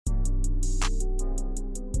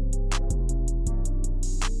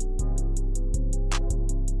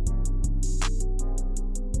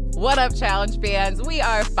What up, Challenge fans? We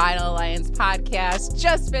are Final Alliance Podcast.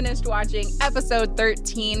 Just finished watching episode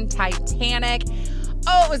 13, Titanic.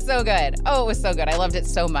 Oh, it was so good. I loved it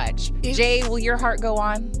so much. Jay, will your heart go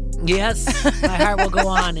on? Yes, my heart will go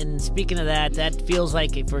on. And speaking of that, that feels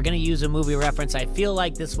like, if we're going to use a movie reference, I feel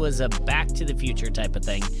like this was a Back to the Future type of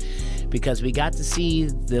thing, because we got to see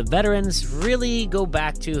the veterans really go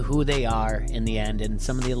back to who they are in the end, and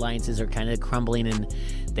some of the alliances are kind of crumbling, and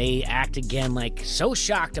they act again like so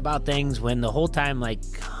shocked about things when the whole time, like,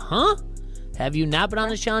 huh? Have you not been on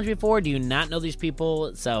this challenge before? Do you not know these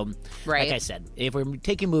people? So, right. Like I said, if we're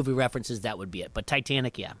taking movie references, that would be it. But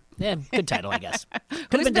Titanic, yeah, good title, I guess.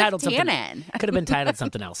 Could have been titled something. Could have been titled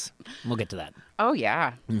something else. We'll get to that. Oh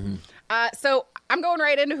yeah. Mm-hmm. So I'm going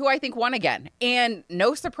right into who I think won again, and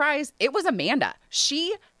no surprise, it was Amanda.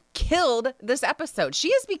 She killed this episode. She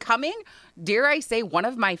is becoming, dare I say, one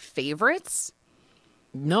of my favorites.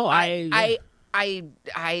 No, I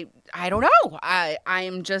don't know. I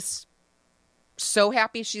am just so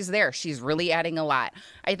happy she's there. She's really adding a lot.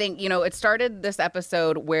 I think, it started this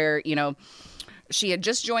episode where, she had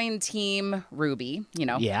just joined Team Ruby,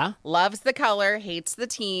 Yeah. Loves the color, hates the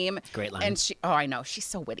team. Great line. And I know. She's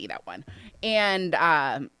so witty, that one.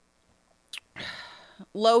 And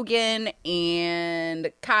Logan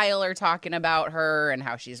and Kyle are talking about her and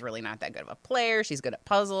how she's really not that good of a player. She's good at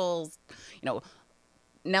puzzles.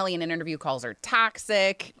 Nellie in an interview calls her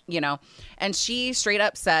toxic, and she straight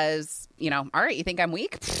up says, all right, you think I'm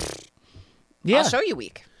weak? Yeah. I'll show you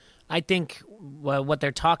weak. I think what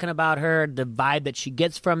they're talking about her, the vibe that she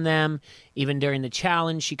gets from them, even during the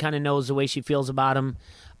challenge, she kind of knows the way she feels about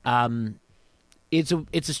them. It's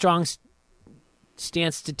a strong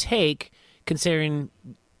stance to take, considering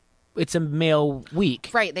it's a male week.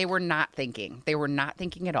 Right. They were not thinking. They were not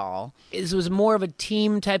thinking at all. It was more of a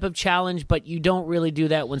team type of challenge, but you don't really do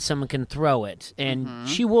that when someone can throw it. And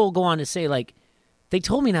she will go on to say, like, they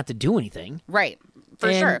told me not to do anything. Right.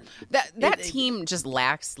 For sure. That team just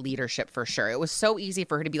lacks leadership for sure. It was so easy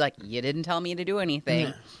for her to be like, you didn't tell me to do anything.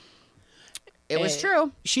 Yeah. It was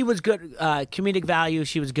true. She was good. Comedic value,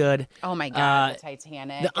 she was good. Oh, my God. The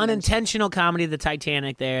Titanic. The unintentional comedy of the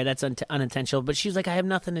Titanic there, that's unintentional. But she's like, I have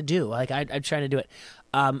nothing to do. Like, I'm trying to do it.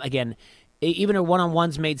 Again, even her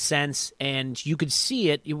one-on-ones made sense, and you could see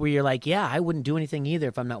it where you're like, yeah, I wouldn't do anything either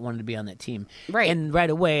if I'm not wanting to be on that team. Right. And right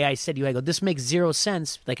away, I said, this makes zero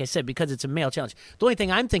sense, like I said, because it's a male challenge. The only thing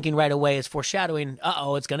I'm thinking right away is foreshadowing,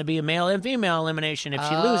 it's going to be a male and female elimination if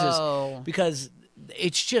she loses. Because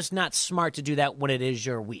it's just not smart to do that when it is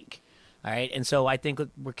your week. All right? And so I think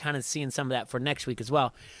we're kind of seeing some of that for next week as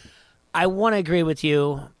well. I want to agree with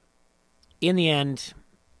you. In the end,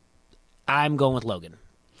 I'm going with Logan.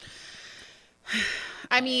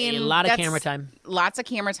 I mean, a lot of camera time. Lots of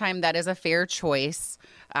camera time. That is a fair choice.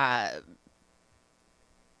 I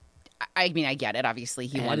get it. Obviously,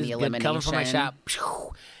 he won the elimination. Coming from my shop.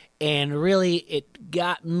 And really, it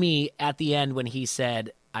got me at the end when he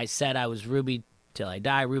said, I said I was Ruby till I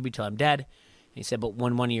die, Ruby till I'm dead. And he said, but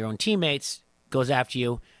when one of your own teammates goes after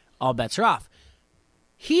you, all bets are off.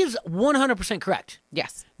 He's 100% correct.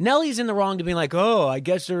 Yes. Nellie's in the wrong to be like, I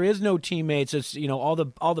guess there is no teammates. It's, all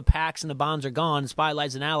the packs and the bonds are gone,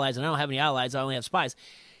 spy-lies and allies, and I don't have any allies. I only have spies.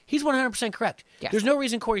 He's 100% correct. Yes. There's no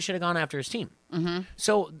reason Corey should have gone after his team. Mm-hmm.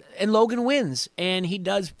 So, and Logan wins, and he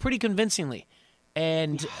does pretty convincingly.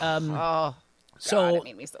 And God, it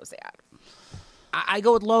made me so sad. I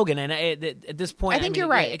go with Logan, and at this point, I think you're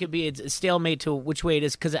right. It could be a stalemate to which way it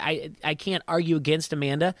is, because I can't argue against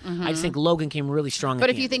Amanda. Mm-hmm. I just think Logan came really strong. But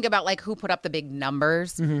if you think about like who put up the big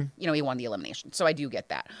numbers, he won the elimination. So I do get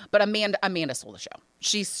that. But Amanda stole the show.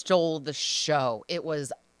 She stole the show. It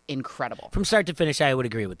was incredible from start to finish. I would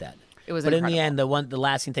agree with that. It was. But incredible. In the end, the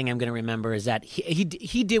lasting thing I'm going to remember is that he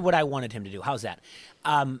did what I wanted him to do. How's that?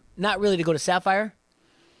 Not really to go to Sapphire.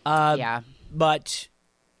 Yeah. But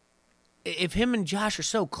if him and Josh are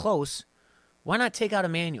so close, why not take out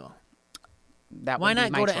Emmanuel? Why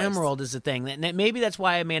not go to Emerald is the thing. Maybe that's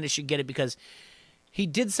why Amanda should get it, because he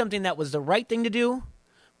did something that was the right thing to do,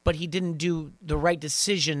 but he didn't do the right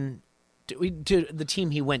decision to the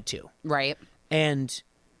team he went to. Right. And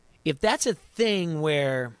if that's a thing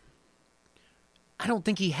where I don't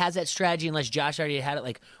think he has that strategy unless Josh already had it.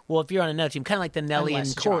 Like, well, if you're on another team, kind of like the Nelly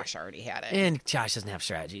and Corey. Josh already had it. And Josh doesn't have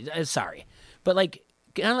strategy. Sorry. But like,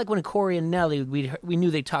 kind of like when Corey and Nelly, we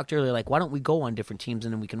knew they talked earlier, like, why don't we go on different teams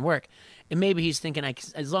and then we can work? And maybe he's thinking,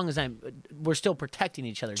 as long as we're still protecting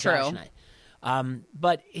each other, True. Josh and I.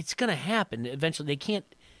 But it's going to happen eventually. They can't.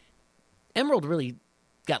 Emerald really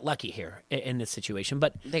got lucky here in this situation.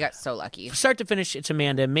 But They got so lucky. start to finish, it's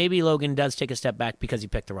Amanda. Maybe Logan does take a step back because he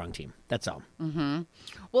picked the wrong team. That's all.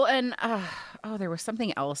 Well, and there was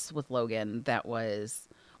something else with Logan that was.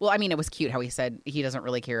 Well, I mean, it was cute how he said he doesn't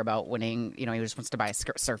really care about winning. You know, he just wants to buy a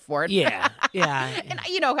surfboard. Yeah. And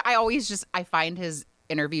I find his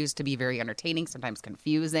interviews to be very entertaining, sometimes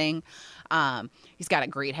confusing. He's got a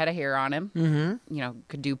great head of hair on him. Mm-hmm. You know,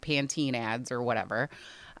 could do Pantene ads or whatever.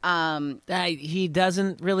 He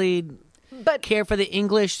doesn't really care for the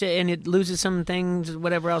English, and it loses some things,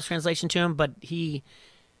 whatever else translation to him, but he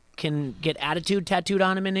can get attitude tattooed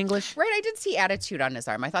on him in English. Right, I did see attitude on his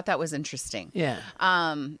arm. I thought that was interesting. Yeah.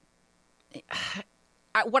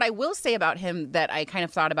 What I will say about him that I kind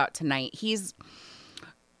of thought about tonight, he's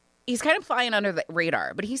kind of flying under the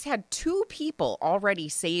radar, but he's had 2 people already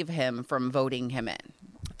save him from voting him in.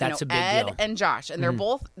 That's a big Ed deal. and Josh, and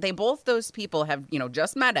those people have,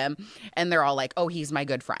 just met him, and they're all like, "Oh, he's my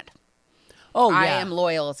good friend. Oh, yeah. I am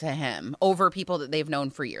loyal to him," over people that they've known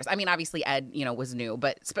for years. I mean, obviously Ed, was new,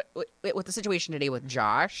 but with the situation today with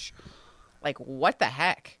Josh, like, what the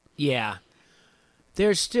heck? Yeah.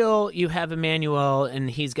 There's still, you have Emmanuel, and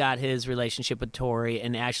he's got his relationship with Tori,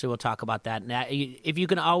 and Ashley will talk about that. And if you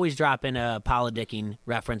can always drop in a politicking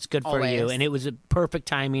reference, good for you. Always. And it was a perfect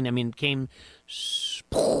timing. I mean, it came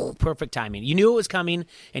perfect timing. You knew it was coming,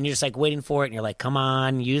 and you're just like waiting for it, and you're like, come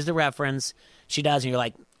on, use the reference. She does, and you're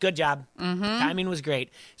like, good job. Mm-hmm. Timing was great.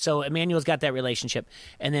 So Emmanuel's got that relationship.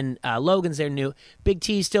 And then Logan's there new. Big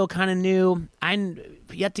T's still kind of new. I'm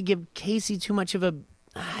yet to give Casey too much of a...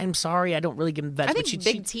 I'm sorry, I don't really give him that. I think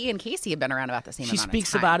Big T and Casey have been around about the same amount of time. She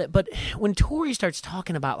speaks about it, but when Tori starts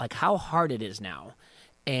talking about like how hard it is now,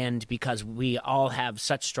 and because we all have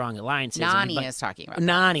such strong alliances. Nani is talking about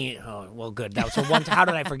Nani. Oh, well, good. That was her one. How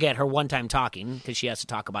did I forget her one-time talking? Because she has to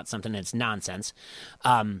talk about something that's nonsense.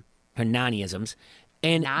 Her Naniisms.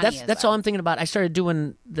 And that's all I'm thinking about. I started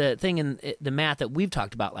doing the thing in the math that we've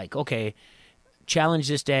talked about, like, okay, challenge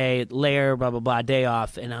this day, layer, blah, blah, blah, day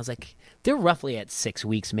off. And I was like, they're roughly at 6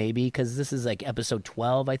 weeks maybe, because this is like episode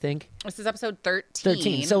 12, I think. This is episode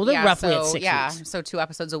 13. So they're roughly at 6 weeks. Yeah, so 2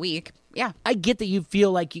 episodes a week. Yeah. I get that you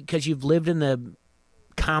feel like, because you've lived in the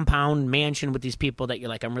compound mansion with these people, that you're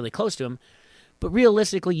like, I'm really close to them. But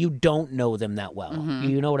realistically, you don't know them that well. Mm-hmm.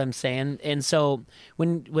 You know what I'm saying? And so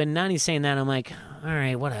when Nani's saying that, I'm like, all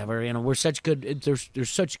right, whatever. We're such good. There's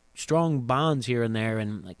such strong bonds here and there,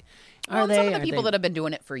 and like, some of the people that have been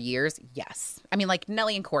doing it for years, yes. I mean, like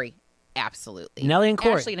Nellie and Corey, absolutely. Nellie and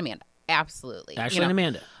Corey, Ashley and Amanda, absolutely. Ashley and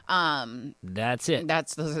Amanda. That's it.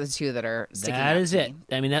 Those are the 2 that are sticking out. That is it.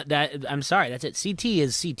 Me. I mean, that I'm sorry. That's it. CT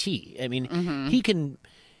is CT. I mean, mm-hmm.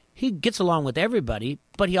 He gets along with everybody,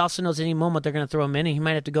 but he also knows any moment they're going to throw him in, and he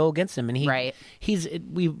might have to go against them. And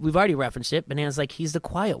we've already referenced it. Bananas, like, he's the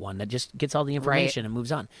quiet one that just gets all the information and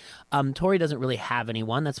moves on. Tori doesn't really have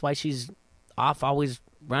anyone. That's why she's off, always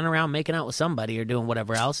running around making out with somebody or doing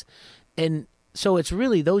whatever else. And so it's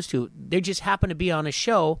really those 2. They just happen to be on a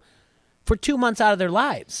show for 2 months out of their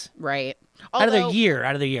lives, right? Out of their year.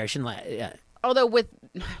 I shouldn't lie. Yeah. Although with,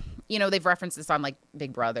 they've referenced this on like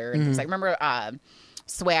Big Brother and things like. Remember,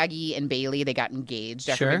 Swaggy and Bailey, they got engaged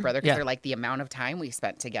after Big Brother because they're like, the amount of time we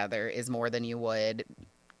spent together is more than you would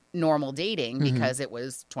normal dating, because it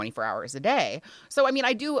was 24 hours a day. So, I mean,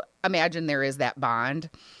 I do imagine there is that bond.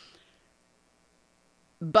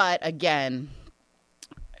 But again,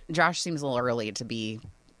 Josh seems a little early to be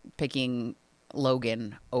picking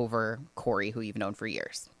Logan over Corey, who you've known for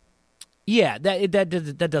years. Yeah,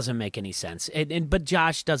 that doesn't make any sense. But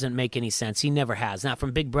Josh doesn't make any sense. He never has. Not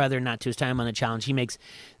from Big Brother, not to his time on the challenge. He makes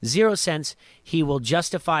 0 sense. He will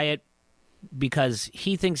justify it because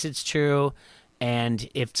he thinks it's true. And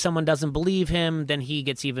if someone doesn't believe him, then he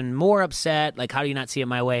gets even more upset. Like, how do you not see it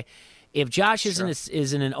my way? If Josh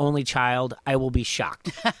isn't an only child, I will be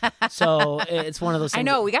shocked. So it's one of those things. I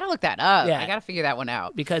know. We got to look that up. Yeah. I got to figure that one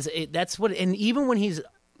out. Because that's what, and even when he's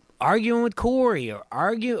arguing with Corey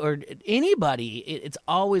or anybody, it's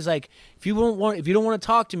always like, if you don't want to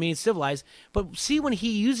talk to me, it's civilized. But see, when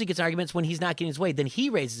he usually gets arguments when he's not getting his way, then he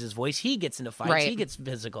raises his voice, he gets into fights, right. He gets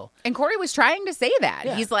physical. And Corey was trying to say that.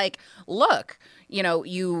 Yeah. He's like, look,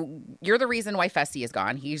 you're the reason why Fessy is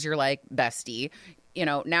gone. He's your like bestie.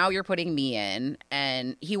 Now you're putting me in,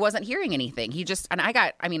 and he wasn't hearing anything. He just, and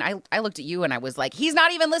I looked at you and I was like, he's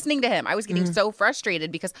not even listening to him. I was getting so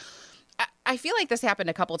frustrated because I feel like this happened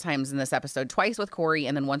a couple times in this episode, twice with Corey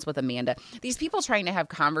and then once with Amanda. These people trying to have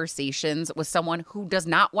conversations with someone who does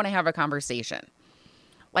not want to have a conversation.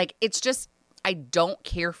 Like, it's just, I don't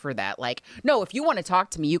care for that. Like, no, if you want to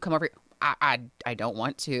talk to me, you come over here. I don't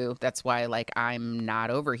want to. That's why, like, I'm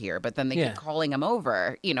not over here. But then they keep calling him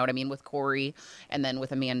over. You know what I mean? With Corey and then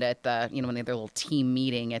with Amanda at the, you know, when they had their little team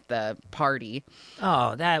meeting at the party.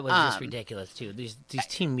 Oh, that was just ridiculous, too. These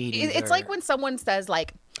team meetings. It's like when someone says,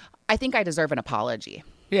 like, I think I deserve an apology.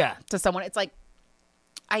 Yeah. To someone. It's like,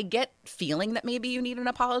 I get feeling that maybe you need an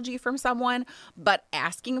apology from someone, but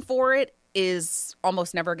asking for it is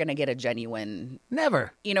almost never going to get a genuine.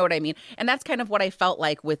 Never. You know what I mean? And that's kind of what I felt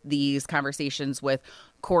like with these conversations with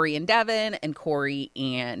Corey and Devin and Corey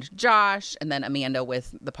and Josh and then Amanda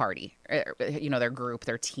with the party, you know, their group,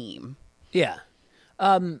 their team. Yeah.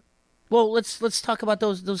 Well, let's talk about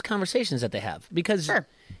those conversations that they have because sure.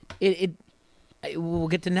 We'll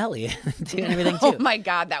get to Nelly and everything too. Oh my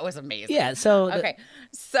God, that was amazing. Yeah. So okay.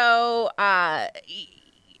 So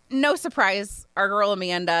no surprise, our girl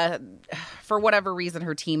Amanda, for whatever reason,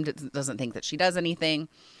 her team doesn't think that she does anything.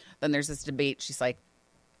 Then there's this debate. She's like,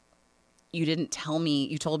 "You didn't tell me.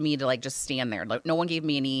 You told me to like just stand there. Like no one gave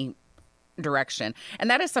me any direction." And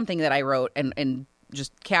that is something that I wrote and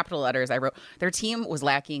just capital letters. I wrote their team was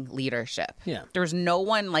lacking leadership. Yeah, there's no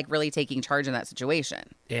one like really taking charge in that situation.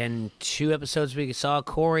 In 2 episodes, we saw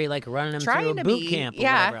Corey like running them through a boot camp or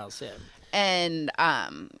whatever else. Yeah. And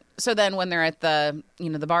so then when they're at the, you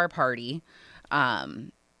know, the bar party,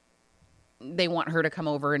 they want her to come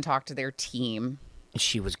over and talk to their team.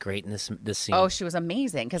 She was great in this scene. Oh, she was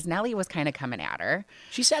amazing because Nellie was kind of coming at her.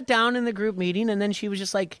 She sat down in the group meeting and then she was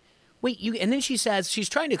just like, wait, you, and then she says, she's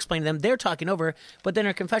trying to explain to them, they're talking over, but then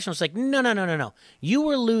her confessional is like, no. You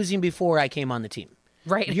were losing before I came on the team.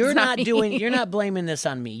 Right. You're not blaming this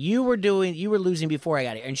on me. You were losing before I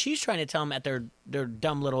got here. And she's trying to tell them at their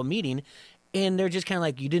dumb little meeting, and they're just kind of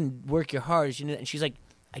like, you didn't work your hardest. And she's like,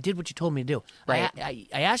 I did what you told me to do. Right.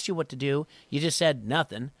 I asked you what to do. You just said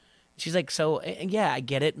nothing. She's like, so, yeah, I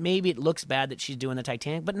get it. Maybe it looks bad that she's doing the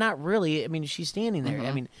Titanic, but not really. I mean, she's standing there. Mm-hmm.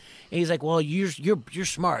 I mean, and he's like, well, you're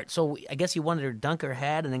smart. So I guess he wanted her to dunk her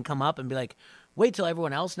head and then come up and be like, wait till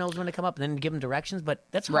everyone else knows when to come up and then give them directions. But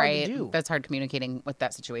that's hard to do. That's hard communicating with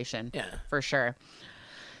that situation. Yeah, for sure.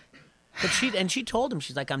 But she told him,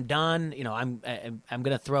 she's like, I'm done. You know, I'm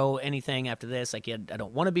gonna throw anything after this. Like, I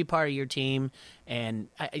don't want to be part of your team. And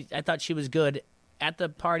I thought she was good at the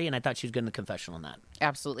party, and I thought she was good in the confessional on that.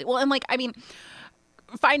 Absolutely. Well, and like, I mean,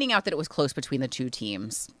 finding out that it was close between the two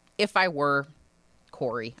teams, if I were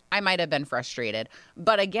Corey, I might have been frustrated.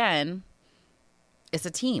 But again, it's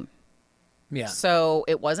a team. Yeah. So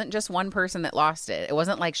it wasn't just one person that lost it. It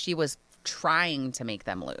wasn't like she was trying to make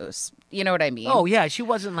them lose. You know what I mean? Oh, yeah. She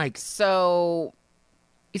wasn't like... So...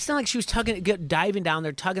 It's not like she was diving down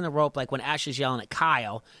there, tugging the rope, like when Ashley's yelling at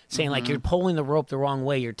Kyle, saying, like, you're pulling the rope the wrong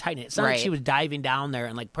way, you're tightening it. It's not like she was diving down there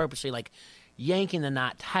and, like, purposely, like, yanking the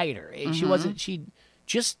knot tighter. She wasn't... She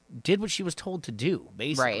just did what she was told to do,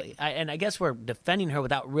 basically. Right. And I guess we're defending her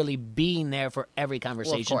without really being there for every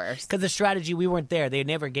conversation. Well, of course. Because the strategy, we weren't there. They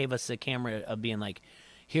never gave us the camera of being like,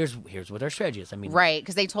 here's what our strategy is. I mean, right,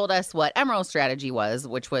 because they told us what Emerald's strategy was,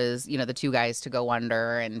 which was, you know, the two guys to go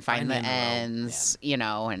under and find the ends, you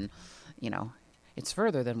know, and, you know, it's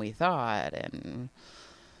further than we thought, and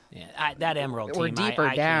that Emerald team, we're deeper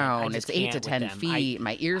down. It's 8 to 10 them. feet.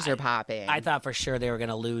 My ears are popping. I thought for sure they were going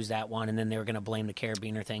to lose that one, and then they were going to blame the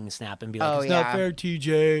carabiner thing, snap, and be like, oh, it's not fair,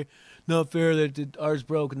 TJ. Not fair that ours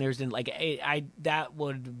broke and theirs didn't. Like, that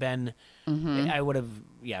would have been, I would have,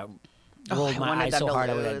 rolled my eyes so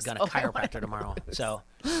hard I would have got a chiropractor tomorrow. So,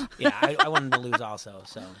 yeah, I wanted to lose also.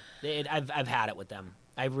 So, I've had it with them.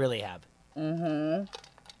 I really have. Mm-hmm.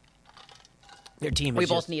 Their team. We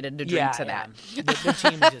both needed to drink to that. Their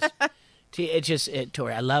team is just.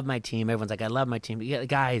 Tori, I love my team. Everyone's like, I love my team. Yeah,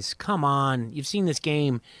 guys, come on. You've seen this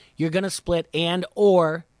game. You're gonna split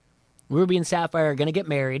or Ruby and Sapphire are gonna get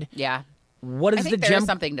married. Yeah. What is I think the gem? There's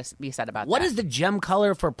something to be said about that. What is the gem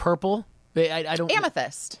color for purple? I don't.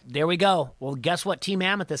 Amethyst. There we go. Well, guess what? Team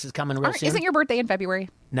Amethyst is coming real soon. Isn't your birthday in February?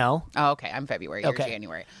 No. Oh, okay. I'm February. You're Okay.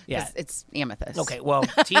 January. Yeah. It's Amethyst. Okay. Well,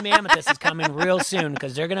 Team Amethyst is coming real soon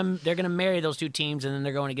because they're gonna marry those two teams and then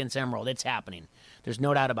they're going against Emerald. It's happening. There's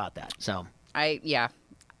no doubt about that. So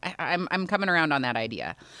I'm coming around on that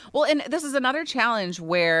idea. Well, and this is another challenge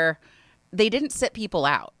where they didn't sit people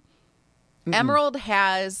out. Emerald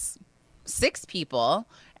has 6 people.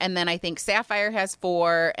 And then I think Sapphire has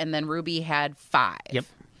 4, and then Ruby had 5. Yep.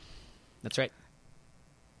 That's right.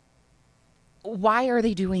 Why are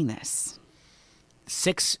they doing this?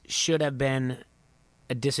 6 should have been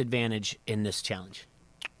a disadvantage in this challenge.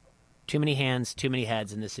 Too many hands, too many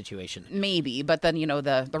heads in this situation. Maybe, but then, you know,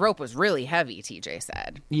 the rope was really heavy, TJ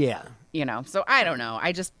said. Yeah. You know, so I don't know.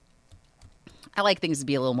 I like things to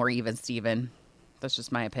be a little more even, Steven. That's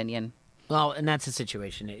just my opinion. Well, and that's the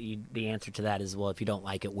situation. The answer to that is, well, if you don't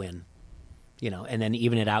like it, win. And then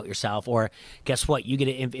even it out yourself. Or guess what? You get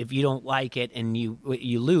it if you don't like it and you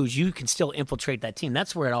lose, you can still infiltrate that team.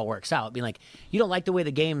 That's where it all works out. Being like, you don't like the way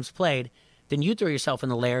the game's played, then you throw yourself in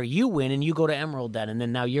the lair, you win, and you go to Emerald then, and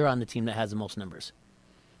then now you're on the team that has the most numbers.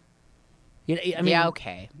 Yeah,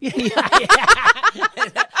 okay.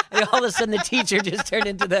 All of a sudden, the teacher just turned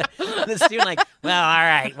into the student, like, well, all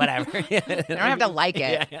right, whatever. I don't have to like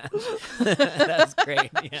it. Yeah. That's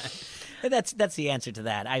great. Yeah. That's the answer to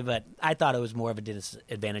that. But I thought it was more of a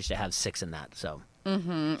disadvantage to have 6 in that. So.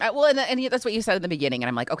 Mm-hmm. Well, and that's what you said in the beginning, and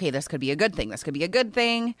I'm like, okay, this could be a good thing. This could be a good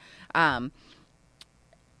thing.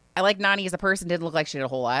 I like Nany as a person. Didn't look like she did a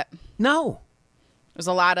whole lot. No. There's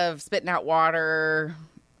a lot of spitting out water,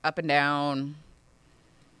 up and down.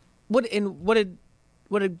 What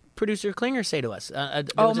did producer Klinger say to us?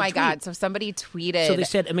 Oh my God! So somebody tweeted. So they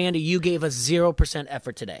said, Amanda, you gave us 0%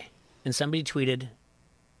 effort today, and somebody tweeted,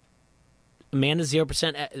 Amanda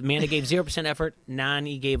 0%. Amanda gave 0% effort.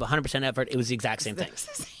 Nany gave 100% effort. It was the exact same thing.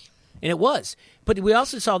 And it was. But we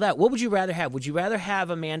also saw that. What would you rather have? Would you rather have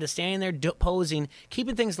Amanda standing there posing,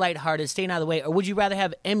 keeping things lighthearted, staying out of the way? Or would you rather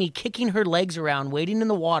have Emmy kicking her legs around, wading in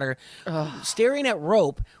the water, staring at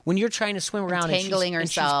rope when you're trying to swim around Entangling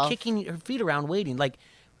herself. and she's kicking her feet around, waiting? Like,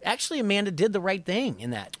 actually, Amanda did the right thing in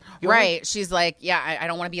that. Right. She's like, yeah, I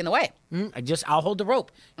don't want to be in the way. I'll hold the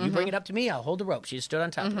rope. You bring it up to me, I'll hold the rope. She just stood on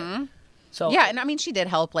top of it. So, yeah, and I mean, she did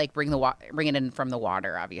help, like, bring it in from the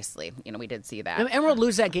water, obviously. We did see that. Emerald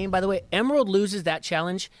loses that game, by the way. Emerald loses that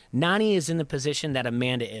challenge. Nany is in the position that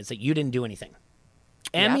Amanda is, that you didn't do anything.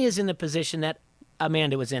 Emmy is in the position that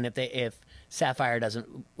Amanda was in if Sapphire doesn't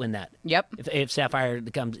win that. Yep. If Sapphire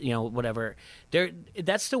becomes, whatever.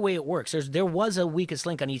 That's the way it works. There was a weakest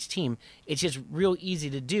link on each team. It's just real easy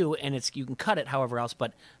to do, and you can cut it however else,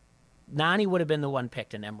 but Nany would have been the one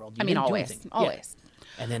picked in Emerald. Always. Yeah.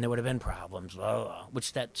 And then there would have been problems,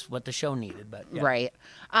 which that's what the show needed. But yeah. Right.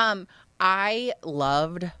 I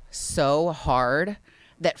loved so hard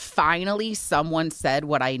that finally someone said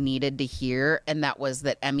what I needed to hear, and that was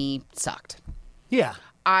that Emmy sucked. Yeah.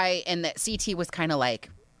 And that CT was kind of like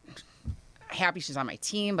happy she's on my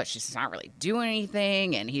team, but she's not really doing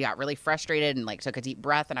anything. And he got really frustrated and like took a deep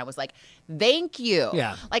breath. And I was like, thank you.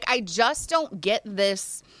 Yeah. Like, I just don't get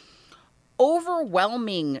this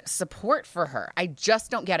overwhelming support for her. I just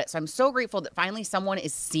don't get it. So I'm so grateful that finally someone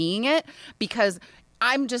is seeing it, because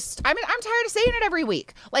I'm tired of saying it every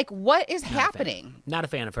week. Like, what is happening? Not a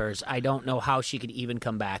fan of hers. I don't know how she could even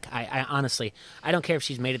come back. I honestly, I don't care if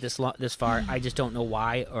she's made it this far. I just don't know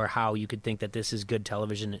why or how you could think that this is good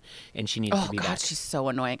television and she needs to be back. She's so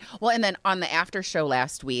annoying. Well, and then on the after show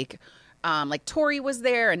last week, like Tori was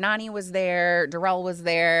there and Nany was there, Darrell was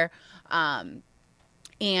there,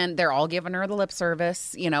 and they're all giving her the lip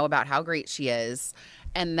service, about how great she is.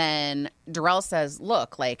 And then Darrell says,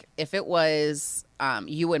 look, like, if it was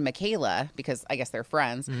you and Michaela, because I guess they're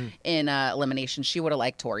friends, in elimination, she would have,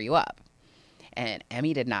 like, tore you up. And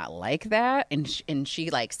Emmy did not like that. And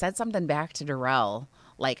she like, said something back to Darrell,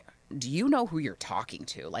 like, do you know who you're talking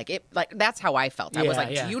to? Like, that's how I felt. I was like,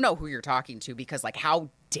 do you know who you're talking to? Because, like, how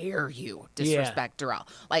dare you disrespect Darrell?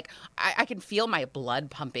 Like, I can feel my blood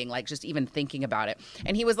pumping, like, just even thinking about it.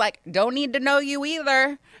 And he was like, don't need to know you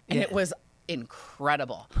either. And it was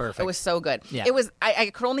incredible. Perfect. It was so good. Yeah. It was, I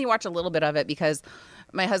could only watch a little bit of it because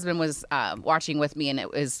my husband was watching with me, and it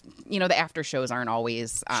was, the after shows aren't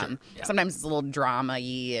always, sometimes it's a little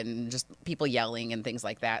drama-y and just people yelling and things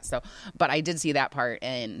like that. So, but I did see that part,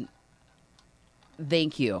 and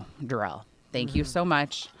thank you, Darrell. Thank you so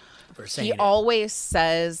much. For saying he it. always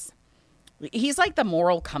says, he's like the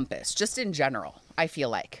moral compass, just in general, I feel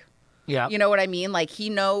like. Yeah. You know what I mean? Like, he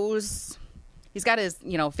knows, he's got his,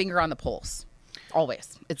 finger on the pulse.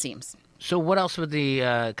 Always, it seems. So what else were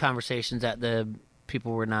the conversations that the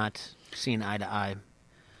people were not seeing eye to eye?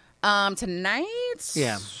 Tonight?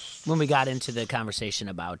 Yeah. When we got into the conversation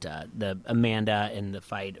about the Amanda and the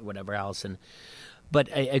fight or whatever else. But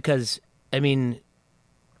because, I mean...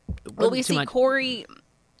 Well, we see Corey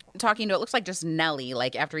talking to, it looks like just Nelly,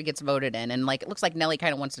 like, after he gets voted in. And, like, it looks like Nelly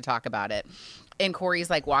kind of wants to talk about it. And Corey's,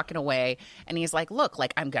 like, walking away. And he's like, look,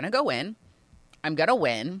 like, I'm going to go in. I'm going to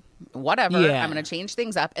win. Whatever. Yeah. I'm going to change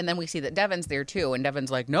things up. And then we see that Devin's there, too. And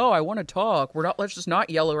Devin's like, no, I want to talk. Let's just not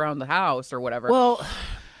yell around the house or whatever. Well,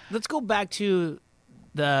 let's go back to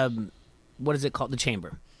what is it called? The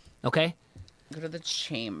chamber. Okay? Go to the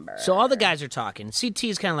chamber. So all the guys are talking.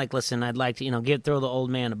 CT's kind of like, listen, I'd like to, throw the old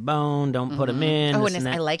man a bone. Don't put him in. Oh, this and and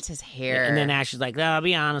I that. liked his hair. And then Ashley's like, I'll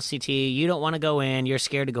be honest, CT, you don't want to go in. You're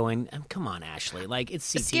scared to go in. Come on, Ashley. Like, it's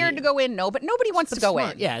CT. Scared to go in? No, but nobody wants to go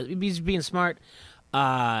smart. in. Yeah, he's being smart.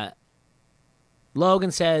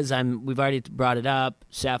 Logan says, we've already brought it up,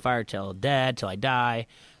 Sapphire till I die.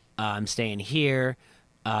 I'm staying here.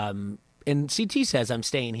 And CT says, I'm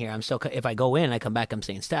staying here. I'm still, if I go in, I come back, I'm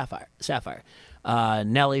staying Sapphire.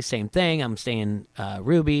 Nelly, same thing. I'm staying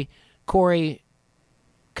Ruby. Corey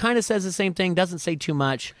kind of says the same thing, doesn't say too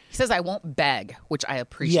much. He says, I won't beg, which I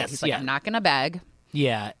appreciate. Yes, He's like, I'm not going to beg.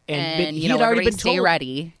 Yeah. And he had already been stay told.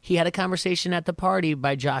 ready. He had a conversation at the party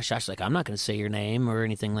by Josh. Josh's like, I'm not going to say your name or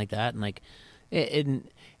anything like that. And like, and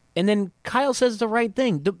then Kyle says the right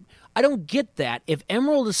thing. I don't get that. If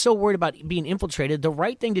Emerald is so worried about being infiltrated, the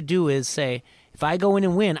right thing to do is say, if I go in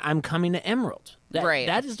and win, I'm coming to Emerald. Right.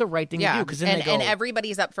 That is the right thing to do. Because then and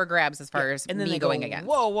everybody's up for grabs as far as and then me they going go, against.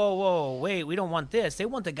 Whoa, wait, we don't want this. They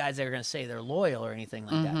want the guys that are going to say they're loyal or anything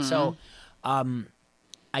like that. So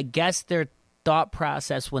I guess their thought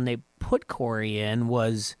process when they put Corey in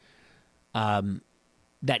was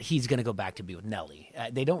that he's going to go back to be with Nelly.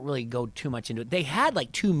 They don't really go too much into it. They had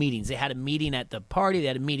like 2 meetings. They had a meeting at the party. They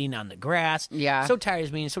had a meeting on the grass. Yeah. So tired of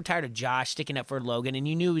his meeting. So tired of Josh sticking up for Logan. And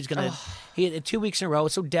you knew he was going to – he had 2 weeks in a row.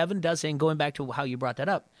 So Devin does say, and going back to how you brought that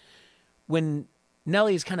up, when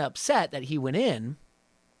Nelly's kind of upset that he went in,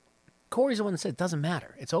 Corey's the one that said, it doesn't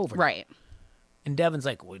matter. It's over. Right. And Devin's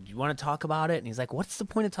like, well, do you want to talk about it? And he's like, what's the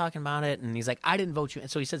point of talking about it? And he's like, I didn't vote you.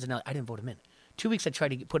 And so he says to Nelly, I didn't vote him in. 2 weeks I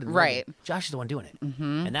tried to put it in. Right. Josh is the one doing it.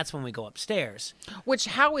 And that's when we go upstairs. Which,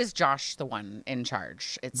 how is Josh the one in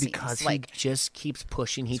charge? It Because seems like he just keeps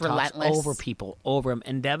pushing. He talks relentless. over people, over him.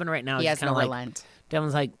 And Devin right now he is has kind no of like, relent.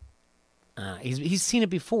 Devin's like, he's seen it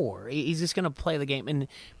before. He's just going to play the game. And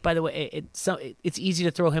by the way, it's easy to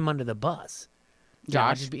throw him under the bus.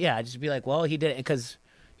 Josh? Just be like, well, he did it. Because,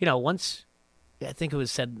 once, I think it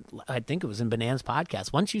was in Bonan's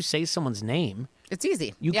podcast, once you say someone's name, It's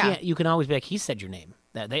easy. you can always be like, he said your name.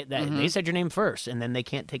 They said your name first, and then they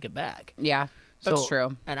can't take it back. Yeah, that's So,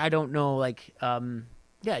 true. And I don't know,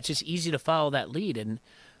 it's just easy to follow that lead. And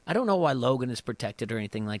I don't know why Logan is protected or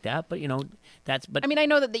anything like that, but I mean, I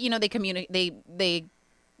know that they communicate. They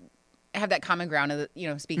have that common ground of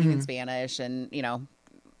speaking in Spanish, and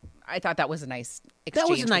I thought that was a nice exchange. That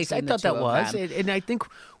was nice. I between the thought that two of was, them. and I think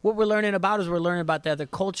what we're learning about the other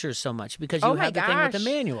cultures so much because you have the thing with the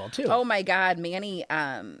manual too. Oh my God, Manny.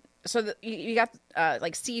 So you got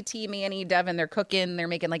like CT, Manny, Devin. They're cooking. They're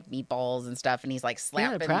making like meatballs and stuff, and he's like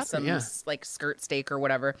slapping like skirt steak or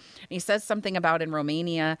whatever. And he says something about in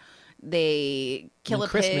Romania they kill a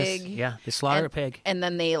pig. Yeah, they slaughter a pig, and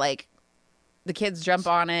then they like the kids jump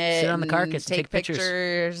on it, sit on the carcass, take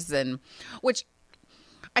pictures, and which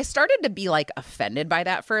I started to be like offended by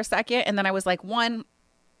that for a second, and then I was like, one,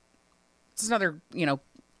 it's another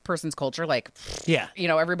person's culture, like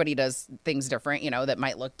everybody does things different, that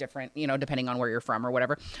might look different, depending on where you're from or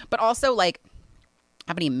whatever. But also, like,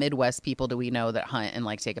 how many Midwest people do we know that hunt and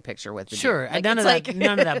like take a picture with the deer? Like, none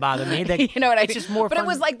of that bothered me. You know what I mean? It's just more but fun. it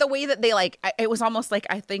was like the way that they it was almost like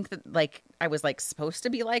I think that like I was like supposed to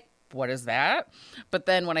be like, what is that? But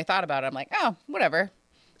then when I thought about it, I'm like, oh, whatever.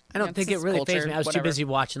 I don't think it really fazed me. I was too busy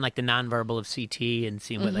watching like the nonverbal of CT and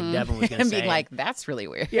seeing what like Devin was going to say, and being like, "That's really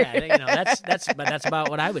weird." Yeah, that's about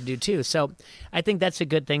what I would do too. So I think that's a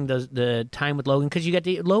good thing. The time with Logan, because you got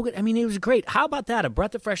the Logan. I mean, it was great. How about that? A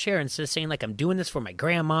breath of fresh air instead of saying like, "I'm doing this for my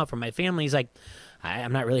grandma, for my family." He's like,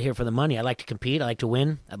 I'm not really here for the money. I like to compete. I like to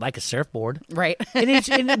win. I'd like a surfboard. Right.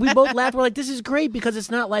 and we both laughed. We're like, this is great because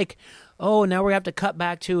it's not like, oh, now we have to cut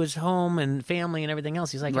back to his home and family and everything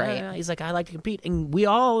else. He's like, right. He's like, I like to compete. And we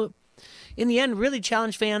all, in the end, really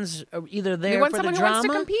challenge fans are either there for the drama wants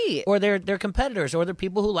to compete. or they're competitors or they're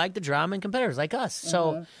people who like the drama and competitors like us.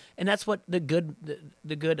 So, and that's what the good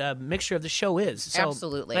mixture of the show is. So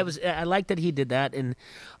absolutely. I like that he did that. And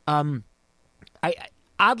I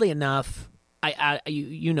oddly enough,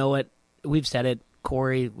 you know it. We've said it,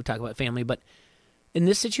 Corey. We talk about family, but in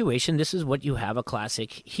this situation, this is what you have: a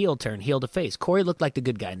classic heel turn, heel to face. Corey looked like the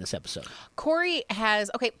good guy in this episode. Corey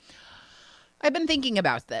has I've been thinking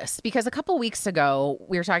about this because a couple weeks ago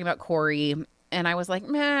we were talking about Corey, and I was like,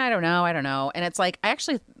 I don't know, and it's like I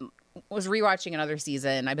actually was rewatching another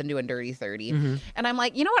season. I've been doing Dirty 30, and I'm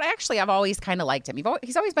like, you know what? Actually, I've always kind of liked him.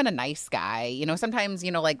 He's always been a nice guy. Sometimes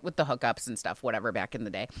like with the hookups and stuff, whatever, back in the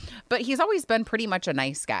day. But he's always been pretty much a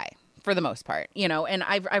nice guy for the most part. And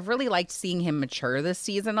I've really liked seeing him mature this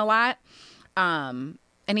season a lot. And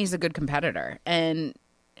he's a good competitor, and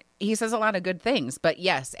he says a lot of good things. But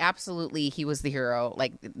yes, absolutely, he was the hero.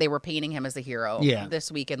 Like they were painting him as a hero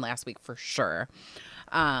this week and last week for sure.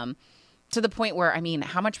 To the point where, I mean,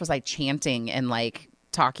 how much was I chanting and like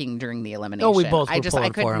talking during the elimination. Oh, we both were I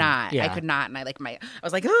pulling could for him. not. Yeah. I could not. And I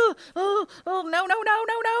was like, oh,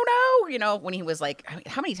 no. You know, when he was like,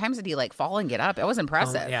 how many times did he like fall and get up? It was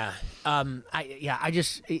impressive.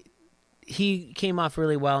 He came off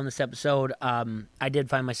really well in this episode. I did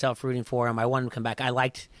find myself rooting for him. I wanted him to come back. I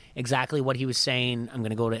liked exactly what he was saying. I'm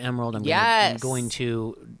going to go to Emerald. I'm going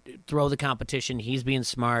to throw the competition. He's being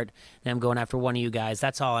smart. And I'm going after one of you guys.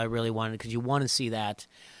 That's all I really wanted, because you want to see that.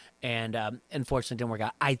 And unfortunately, it didn't work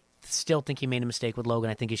out. I still think he made a mistake with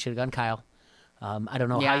Logan. I think he should have gone Kyle. I don't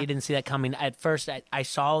know how you didn't see that coming. At first, I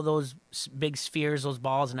saw those big spheres, those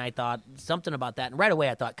balls, and I thought something about that. And right away,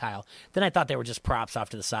 I thought Kyle. Then I thought they were just props off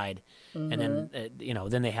to the side. And then,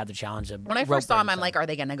 then they had the challenge of when I first saw him, I'm like, are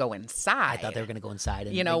they going to go inside? I thought they were going to go inside.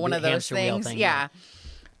 And one of those things. Yeah. So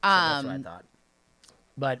that's what I thought.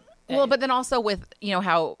 But but then also with,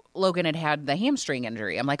 how Logan had the hamstring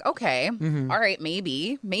injury, I'm like, okay, all right,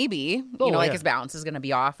 maybe, his balance is going to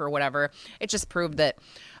be off or whatever. It just proved that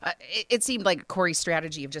it seemed like Corey's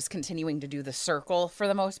strategy of just continuing to do the circle for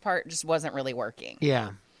the most part just wasn't really working.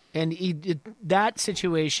 Yeah. And that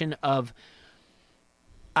situation of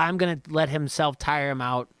I'm going to let himself tire him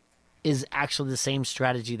out is actually the same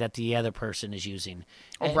strategy that the other person is using,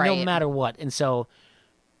 no matter what. And so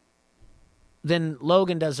then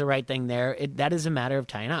Logan does the right thing there. That is a matter of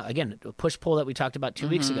tying out. Again, a push-pull that we talked about 2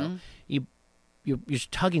 weeks ago. You're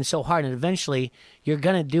tugging so hard, and eventually you're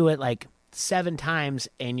going to do it like 7 times,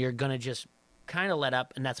 and you're going to just kind of let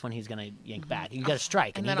up, and that's when he's going to yank back. You got to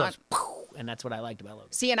strike, and he goes, and that's what I liked about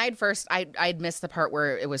Logan. See, and I'd missed the part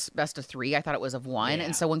where it was best of 3. I thought it was of 1,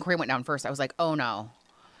 and so when Corey went down first, I was like, oh no.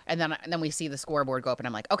 And then we see the scoreboard go up, and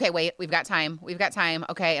I'm like, okay, wait, we've got time,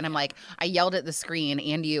 okay. And I'm like, I yelled at the screen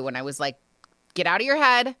and you, and I was like, get out of your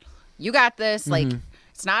head. You got this. Like,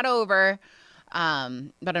 it's not over.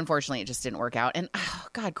 But unfortunately, it just didn't work out. And, oh,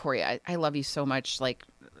 God, Corey, I love you so much, like,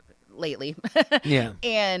 lately. Yeah.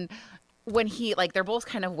 And when they're both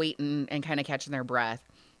kind of waiting and kind of catching their breath,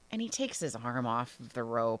 and he takes his arm off of the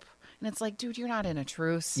rope. And it's like, dude, you're not in a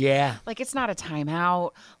truce. Yeah. Like, it's not a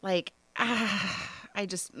timeout. Like, I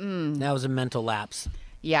just, That was a mental lapse.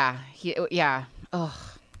 Yeah. Ugh.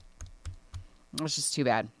 It was just too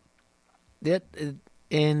bad.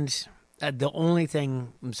 And the only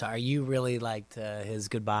thing, I'm sorry, you really liked his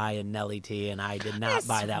goodbye and Nelly T, and I did not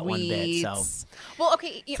buy that one bit. So, well,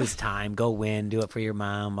 okay, it's his time. Go win. Do it for your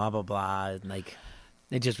mom. Blah blah blah. And like,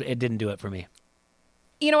 it didn't do it for me.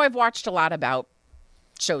 I've watched a lot about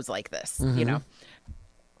shows like this.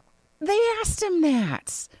 They asked him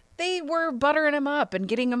that. They were buttering him up and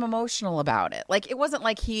getting him emotional about it. Like, it wasn't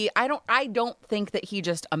like I don't think that he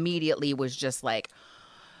just immediately was just like,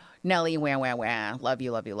 Nelly, wah, wah, wah, love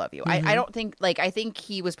you. I don't think, I think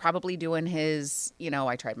he was probably doing his,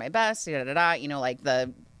 I tried my best, like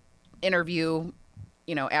the interview,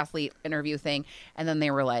 athlete interview thing. And then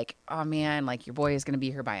they were like, oh man, like, your boy is going to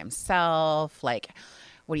be here by himself. Like,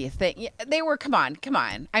 what do you think? Yeah, they were, come on.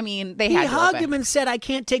 I mean, he hugged him and said, I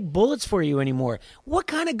can't take bullets for you anymore. What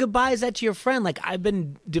kind of goodbye is that to your friend? Like, I've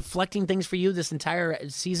been deflecting things for you this entire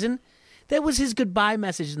season. That was his goodbye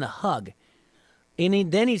message in the hug.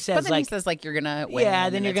 And then he says, but then he says, you're gonna win. Yeah,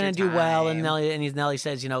 then you're gonna do well. And Nelly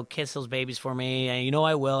says, kiss those babies for me. And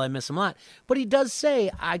I will. I miss them a lot. But he does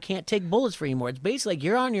say, I can't take bullets for you anymore. It's basically like,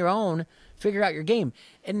 you're on your own. Figure out your game.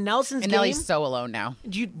 And Nelson's game. Nelly's so alone now.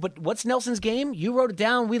 But what's Nelson's game? You wrote it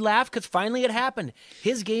down. We laughed because finally it happened.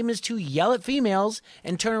 His game is to yell at females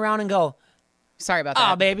and turn around and go, sorry about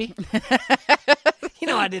that. Oh, baby.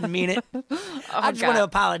 I didn't mean it. I just want to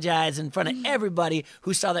apologize in front of everybody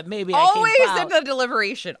who saw that maybe I came foul. Always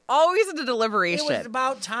into deliberation. It was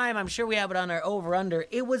about time. I'm sure we have it on our over-under.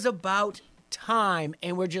 It was about time.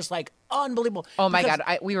 And we're just like, unbelievable. Oh, my God.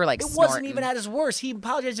 We were like, it wasn't even at his worst. He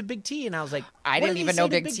apologized to Big T. And I was like, I didn't even know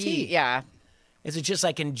Big T. Yeah. Is it just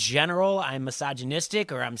like in general, I'm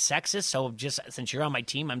misogynistic or I'm sexist? So just since you're on my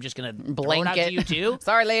team, I'm just going to blanket to you too?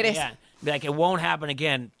 Sorry, ladies. Yeah. Be like, it won't happen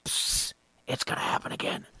again. Psst, it's going to happen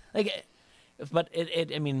again. Like, but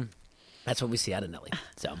I mean, that's what we see out of Nelly.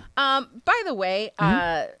 So, by the way,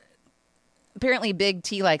 apparently Big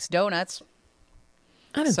T likes donuts.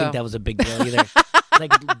 I didn't think that was a big deal either.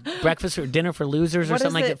 Like breakfast or dinner for losers or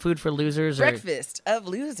something like that. Food for losers. Breakfast of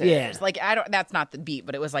losers. Yeah. Like, that's not the beat,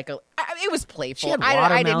 but it was like it was playful. She had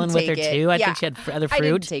watermelon with her too. I think she had other fruit. I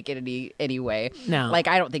didn't take it anyway. No. Like,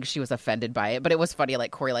 I don't think she was offended by it, but it was funny.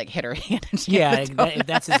 Like, Corey hit her hand. And if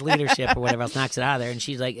that's his leadership or whatever else, knocks it out of there. And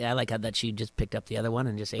she's like, I like how that she just picked up the other one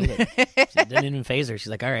and just ate it. It didn't even faze her. She's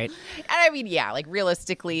like, all right. And I mean, yeah, like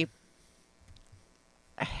realistically,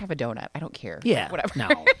 I have a donut. I don't care. Yeah. Whatever. No,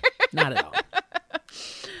 not at all.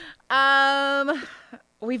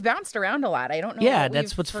 we've bounced around a lot. I don't know. Yeah, what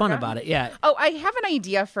that's we've what's fun forgotten. about it. Yeah. Oh, I have an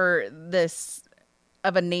idea for this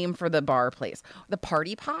of a name for the bar place. The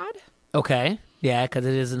Party Pod, Okay. Yeah, because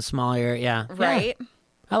it is in small area. Yeah. right? Yeah,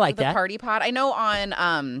 I like The that. Party Pod. I know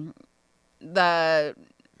on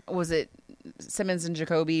was it Simmons and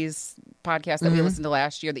Jacoby's podcast that we listened to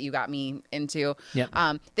last year that you got me into. Yep.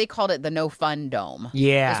 They called it the No Fun Dome.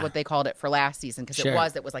 Yeah. is what they called it for last season because Sure.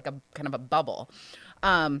 it was like a kind of a bubble.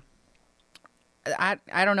 I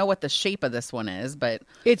don't know what the shape of this one is, but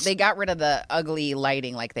they got rid of the ugly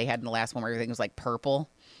lighting like they had in the last one where everything was like purple.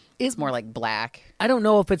 It's more like black. I don't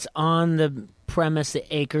know if it's on the premise, the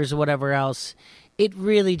acres or whatever else. It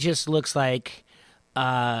really just looks like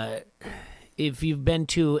if you've been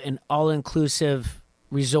to an all-inclusive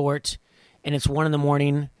resort and it's 1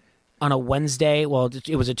 a.m. on a Wednesday. Well,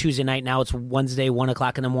 it was a Tuesday night. Now it's Wednesday,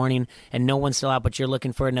 1:00 in the morning, and no one's still out, but you're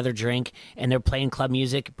looking for another drink, and they're playing club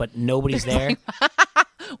music, but nobody's there.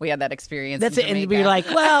 We had that experience. That's in it. And Jamaica. you're like,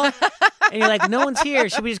 well, and you're like, no one's here.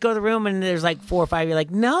 Should we just go to the room? And there's like 4 or 5. You're like,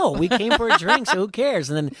 no, we came for a drink, so who cares?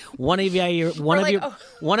 And then one of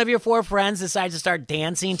your 4 friends decides to start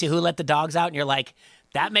dancing to "Who Let the Dogs Out," and you're like,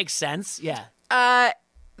 that makes sense. Yeah.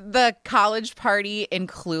 the college party in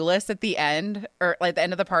Clueless at the end, or like the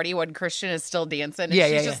end of the party when Christian is still dancing. And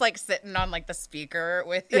she's just like sitting on like the speaker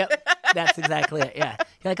with. Yep, that's exactly it. Yeah,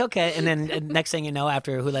 you're like, okay, and then next thing you know,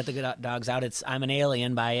 after "Who Let the Dogs Out," it's "I'm an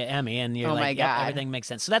Alien" by Emmy, and you're Oh like, my yep, God. everything makes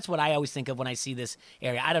sense. So that's what I always think of when I see this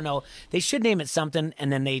area. I don't know, they should name it something,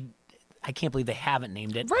 and then I can't believe they haven't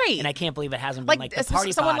named it. Right. And I can't believe it hasn't been Like, like the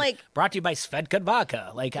Party someone Pod, like- brought to you by Svedka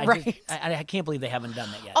Vodka. Like, Right. I can't believe they haven't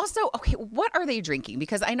done that yet. Also, okay, what are they drinking?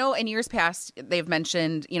 Because I know in years past they've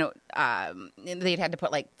mentioned, they'd had to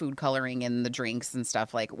put like food coloring in the drinks and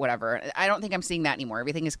stuff, like whatever. I don't think I'm seeing that anymore.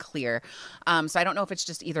 Everything is clear. So I don't know if it's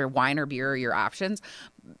just either wine or beer or your options.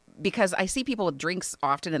 Because I see people with drinks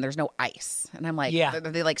often and there's no ice. And I'm like, Yeah. are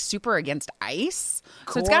they like super against ice?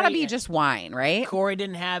 So it's got to be just wine, right? Corey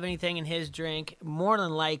didn't have anything in his drink. More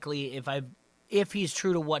than likely, if he's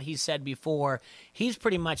true to what he said before, he's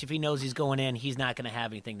pretty much, if he knows he's going in, he's not going to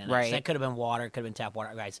have anything tonight. Right. So that could have been water, could have been tap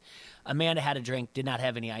water. Guys, Amanda had a drink, did not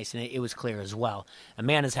have any ice in it. It was clear as well.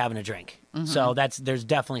 Amanda's having a drink. So there's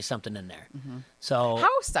definitely something in there. So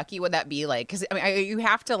How sucky would that be? Like, because I mean, you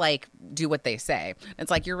have to like do what they say. It's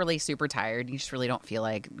like you're really super tired. You just really don't feel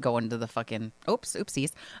like going to the fucking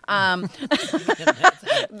oopsies,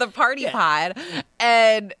 the party pod,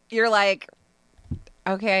 and you're like,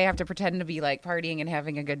 okay, I have to pretend to be like partying and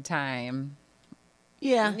having a good time.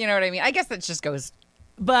 yeah, You know what I mean? I guess that just goes.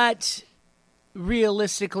 but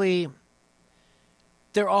realistically,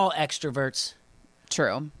 they're all extroverts.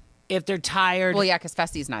 True. If they're tired, Well, yeah, because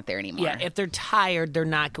Festy's not there anymore. yeah, if they're tired, they're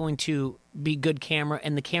not going to be good camera,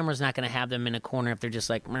 and the camera's not going to have them in a corner if they're just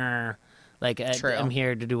like, "Meh," like True. I'm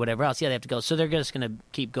here to do whatever else. Yeah, they have to go. So they're just going to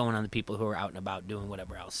keep going on the people who are out and about doing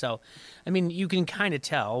whatever else. So, I mean, you can kind of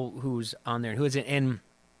tell who's on there and who isn't. And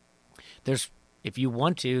there's, if you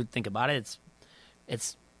want to think about it,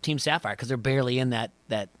 it's Team Sapphire because they're barely in that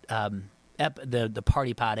the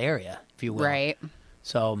party pod area, if you will. Right.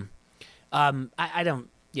 So, I don't.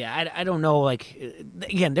 Yeah, I don't know. Like,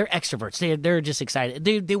 again, they're extroverts. They're just excited.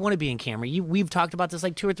 They want to be in camera. We've talked about this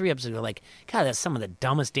like 2 or 3 episodes ago. Like, God, that's some of the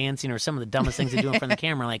dumbest dancing or some of the dumbest things they do in front of the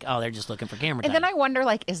camera. Like, oh, they're just looking for camera time. And then I wonder,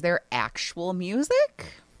 like, is there actual music?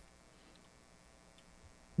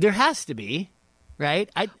 There has to be, right?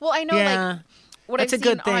 Well, I know, Yeah, like, what that's I've a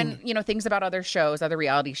seen good thing. on, things about other shows, other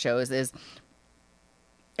reality shows, is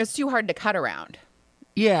it's too hard to cut around.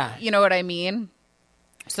 Yeah. You know what I mean?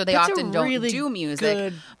 So they That's a often don't really do music.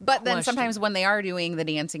 good But then question. sometimes when they are doing the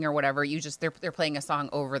dancing or whatever, they're playing a song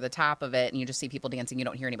over the top of it, and you just see people dancing. You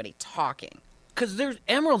don't hear anybody talking. Because there's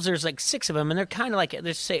Emeralds, there's like 6 of them, and they're kind of like,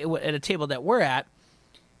 let's say, at a table that we're at.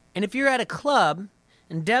 And if you're at a club,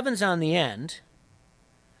 and Devin's on the end,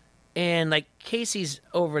 and like Casey's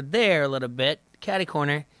over there a little bit, catty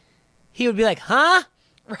corner, he would be like, huh?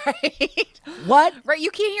 Right? What? Right.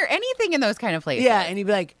 You can't hear anything in those kind of places. Yeah, and he'd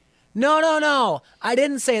be like, no, I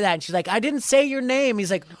didn't say that. And she's like, I didn't say your name. He's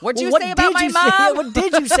like, What'd well, you what say about did my you say? mom? Yeah, what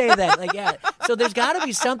did you say then? Like, yeah. So there's got to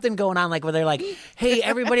be something going on, like where they're like, hey,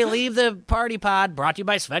 everybody leave the party pod, brought to you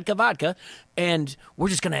by Svedka Vodka, and we're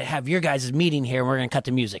just going to have your guys' meeting here, and we're going to cut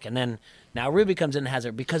the music. And then now Ruby comes in and has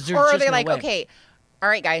her, because there's Or are just they no like, way. okay, all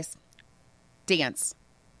right, guys, dance,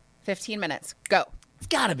 15 minutes, go. It's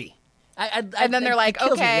got to be. And then they're like, it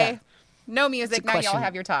kills me, okay, yeah. no It's music, a now y'all question.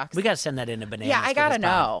 have your talks. We got to send that into Bananas. Yeah, I for gotta this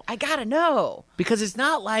pod. know. I gotta know. Because it's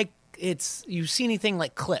not like you see anything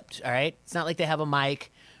like clipped, all right? It's not like they have a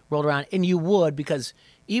mic rolled around, and you would, because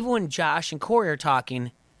even when Josh and Corey are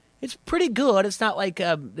talking, It's pretty good. It's not like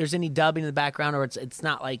there's any dubbing in the background, or it's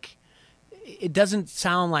not like it doesn't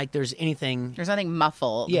sound like there's anything. There's nothing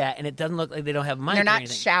muffled. Yeah, and it doesn't look like they don't have mic. They're or not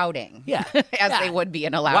anything. shouting. Yeah, as they would be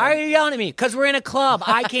in a loud. Why are you yelling at me? Because we're in a club.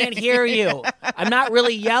 I can't hear you. I'm not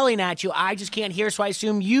really yelling at you. I just can't hear, so I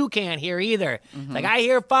assume you can't hear either. Like, I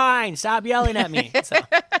hear fine. Stop yelling at me. So,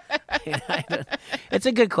 it's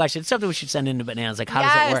a good question. It's something we should send into Bananas. Like, how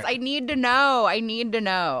does it work? I need to know. I need to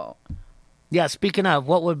know. Yeah, speaking of,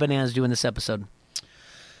 what would Bananas do in this episode?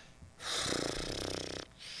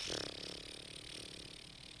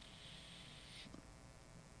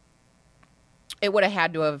 It would have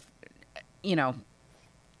had to have, you know,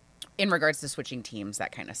 in regards to switching teams,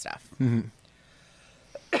 that kind of stuff. Mm-hmm.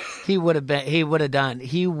 He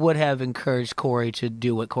would have encouraged Corey to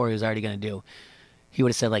do what Corey was already going to do. He would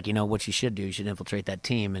have said, like, you know, what you should do, you should infiltrate that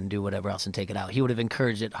team and do whatever else and take it out. He would have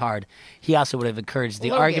encouraged it hard. He also would have encouraged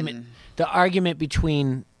the argument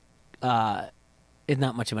between, it's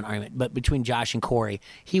not much of an argument, but between Josh and Corey.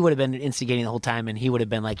 He would have been instigating the whole time, and he would have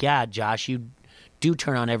been like, yeah, Josh, you do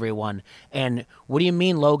turn on everyone. And what do you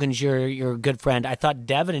mean Logan's your good friend? I thought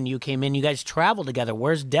Devin and you came in. You guys traveled together.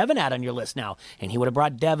 Where's Devin at on your list now? And he would have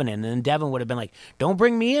brought Devin in. And then Devin would have been like, don't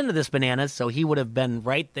bring me into this, Bananas. So he would have been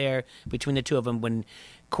right there between the two of them when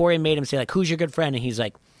Corey made him say, like, who's your good friend? And he's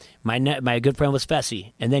like, my good friend was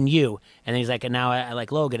Fessy. And then you. And then he's like, and now I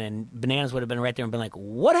like Logan. And Bananas would have been right there and been like,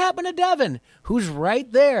 what happened to Devin? Who's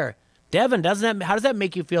right there? Devin, how does that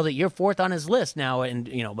make you feel that you're fourth on his list now? And,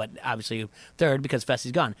 you know, but obviously third because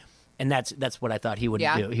Fessy's gone. And that's what I thought he would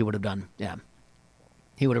do. He would have done. Yeah.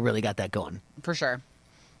 He would have really got that going. For sure.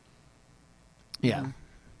 Yeah. Mm-hmm.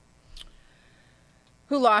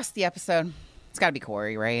 Who lost the episode? It's got to be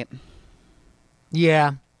Corey, right?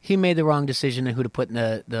 Yeah. He made the wrong decision on who to put in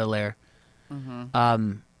the lair.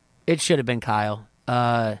 Mm-hmm. It should have been Kyle.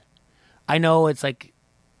 I know it's like,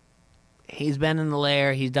 he's been in the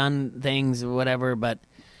lair, he's done things or whatever, but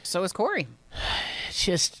so is Corey. It's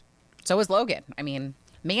just so is Logan. I mean,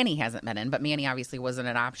 Manny hasn't been in, but Manny obviously wasn't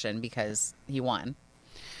an option because he won.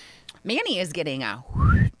 Manny is getting a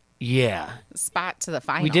spot to the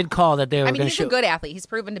final. We did call that they were. I mean, he's a good athlete. He's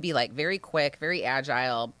proven to be like very quick, very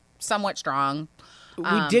agile, somewhat strong.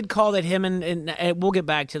 We did call that him and we'll get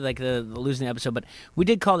back to like the losing episode, but we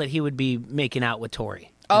did call that he would be making out with Tori.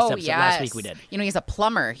 Oh, yes. Last week we did. You know, he's a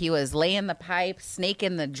plumber. He was laying the pipe, snake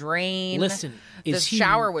in the drain. Listen, the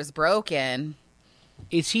shower was broken.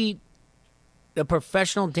 Is he a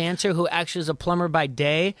professional dancer who actually is a plumber by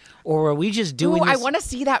day, or are we just doing this? I want to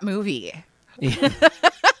see that movie. There's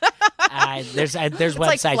websites.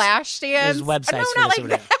 Like Flashdance. There's websites no, for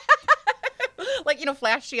this. Like, you know,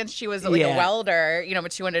 Flashdance, she was like a welder, you know,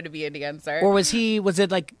 but she wanted to be a dancer. Or was it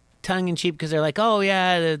like tongue in cheek because they're like, oh,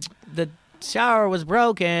 yeah, the shower was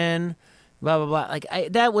broken, blah, blah, blah. Like,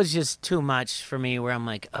 that was just too much for me where I'm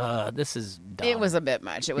like, this is dumb. It was a bit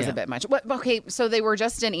much. It was a bit much. Okay, so they were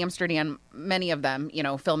just in Amsterdam, many of them, you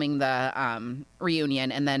know, filming the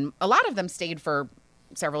reunion. And then a lot of them stayed for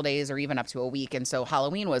several days or even up to a week. And so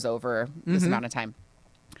Halloween was over this amount of time.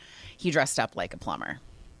 He dressed up like a plumber.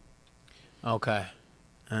 Okay.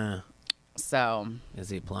 So. Is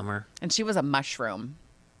he a plumber? And she was a mushroom.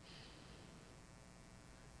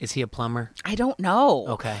 Is he a plumber? I don't know.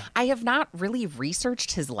 Okay. I have not really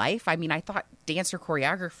researched his life. I mean, I thought dancer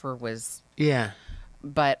choreographer was. Yeah.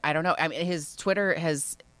 But I don't know. I mean, his Twitter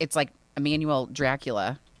it's like Emmanuel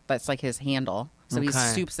Dracula. That's like his handle. So he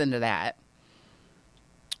stoops into that.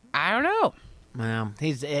 I don't know. Well,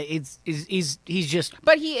 he's just.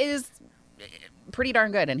 But he is pretty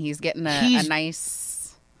darn good, and he's getting a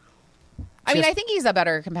nice. I mean, I think he's a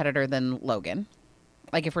better competitor than Logan.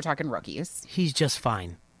 Like, if we're talking rookies. He's just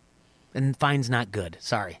fine. And fine's not good.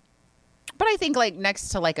 Sorry. But I think, like, next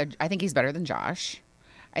to, like, I think he's better than Josh.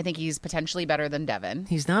 I think he's potentially better than Devin.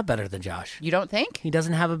 He's not better than Josh. You don't think? He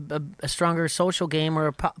doesn't have a stronger social game or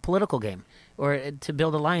a political game or to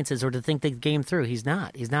build alliances or to think the game through. He's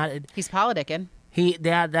not. He's politicking.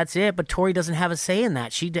 That's it. But Tori doesn't have a say in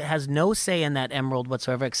that. She has no say in that emerald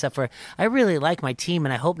whatsoever, except for, I really like my team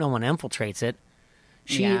and I hope no one infiltrates it.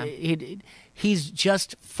 He's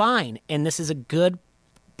just fine. And this is a good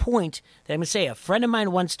point that I'm going to say. A friend of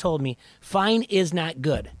mine once told me, fine is not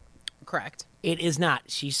good. Correct. It is not.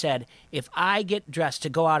 She said, if I get dressed to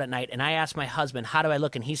go out at night and I ask my husband, how do I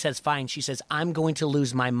look? And he says, fine. She says, I'm going to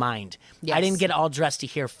lose my mind. Yes. I didn't get all dressed to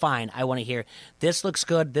hear fine. I want to hear, this looks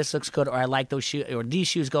good, or I like those shoes, or these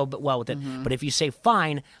shoes go well with it. Mm-hmm. But if you say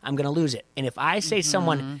fine, I'm going to lose it. And if I say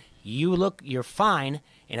someone, you're fine,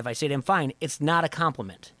 and if I say to them fine, it's not a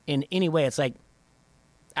compliment in any way. It's like,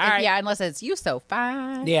 All right. Yeah, unless it's you so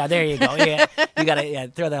fine. Yeah, there you go. Yeah, you got to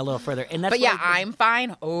throw that a little further. And that's But yeah, I'm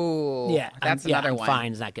fine. Oh, yeah, that's I'm another one.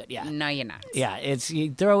 Fine is not good. Yeah, No, you're not. yeah. It's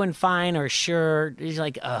you throw in fine or sure. It's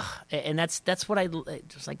like ugh, and that's what I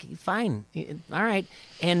just like. Fine, all right,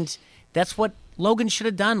 and that's what Logan should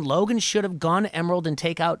have done. Logan should have gone to Emerald and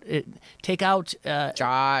take out.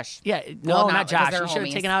 Josh. Yeah, Well, not because Josh. they're He should have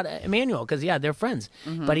homies. taken out Emmanuel because they're friends.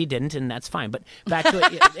 But he didn't, and that's fine. But back to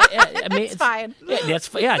it. I mean, it's fine.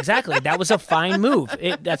 Yeah, exactly. That was a fine move.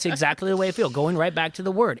 That's exactly the way I feel. Going right back to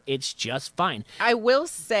the word. It's just fine. I will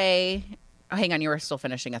say, oh, hang on, you were still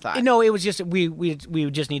finishing a thought. No, it was just we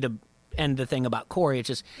just need to end the thing about Corey. It's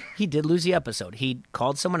just he did lose the episode. He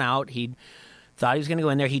called someone out. He thought he was going to go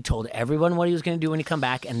in there. He told everyone what he was going to do when he come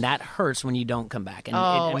back, and that hurts when you don't come back.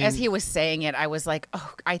 And As he was saying it, I was like,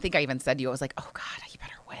 oh, I think I even said to you, I was like, oh God, you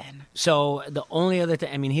better win. So the only other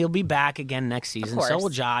thing, I mean, he'll be back again next season. So course. will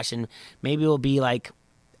Josh, and maybe we'll be like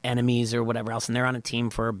enemies or whatever else, and they're on a team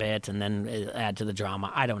for a bit, and then add to the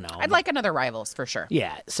drama. I don't know. I'd like another Rivals for sure.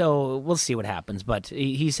 Yeah, so we'll see what happens. But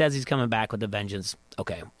he says he's coming back with a vengeance.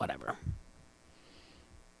 Okay, whatever.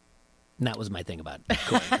 And that was my thing about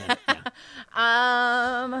Corey. Yeah.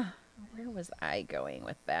 Where was I going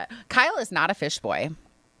with that? Kyle is not a fish boy.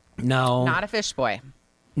 No. Not a fish boy.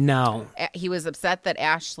 No. He was upset that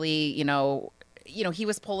Ashley, you know, he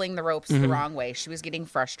was pulling the ropes the wrong way. She was getting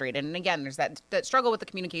frustrated. And again, there's that struggle with the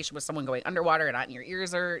communication with someone going underwater and not in your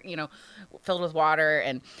ears are, filled with water.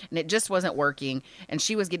 And it just wasn't working. And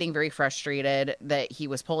she was getting very frustrated that he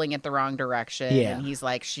was pulling it the wrong direction. Yeah. And he's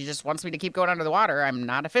like, she just wants me to keep going under the water. I'm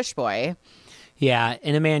not a fish boy. Yeah,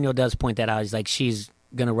 and Emmanuel does point that out. He's like, she's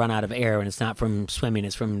going to run out of air, and it's not from swimming.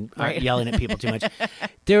 It's from yelling at people too much.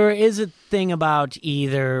 There is a thing about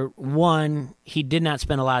either, one, he did not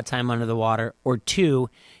spend a lot of time under the water, or two,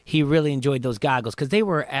 he really enjoyed those goggles because they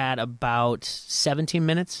were at about 17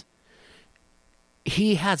 minutes.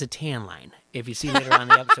 He has a tan line. If you see later on in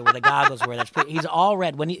the episode where the goggles were, he's all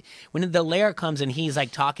red. When the lair comes and he's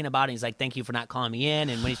like talking about it, he's like, "Thank you for not calling me in."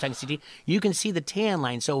 And when he's talking to CT, you can see the tan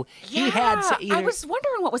line. So he had. I was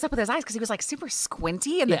wondering what was up with his eyes because he was like super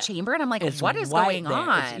squinty in the chamber, and I'm like, it's what is white going there.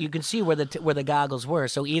 on? You can see where the goggles were.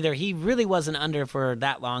 So either he really wasn't under for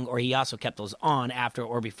that long, or he also kept those on after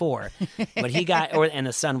or before. But he got, and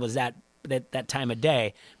the sun was that time of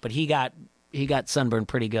day. But he got sunburned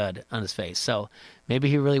pretty good on his face. So maybe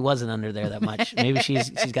he really wasn't under there that much. Maybe she's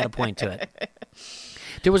got a point to it.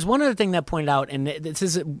 There was one other thing that pointed out, and this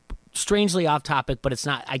is strangely off topic, but it's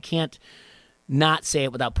not. I can't not say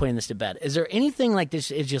it without putting this to bed. Is there anything like this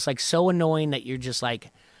is just like so annoying that you're just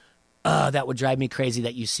like, that would drive me crazy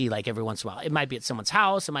that you see like every once in a while? It might be at someone's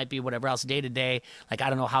house. It might be whatever else day to day. Like, I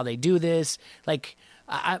don't know how they do this. Like,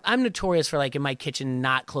 I'm notorious for, like, in my kitchen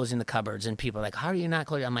not closing the cupboards, and people are like, how are you not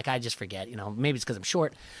closing? I'm like, I just forget, maybe it's because I'm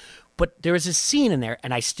short. But there is a scene in there,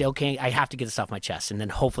 and I still can't, I have to get this off my chest, and then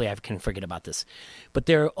hopefully I can forget about this. But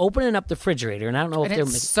they're opening up the refrigerator, and I don't know if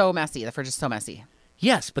It's so messy. The fridge is so messy.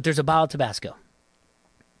 Yes, but there's a bottle of Tabasco.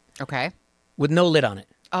 Okay. With no lid on it.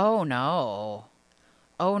 Oh, no.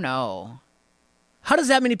 Oh, no. How does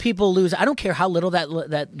that many people lose? I don't care how little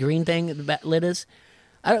that green thing, the lid is.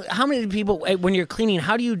 How many people, when you're cleaning,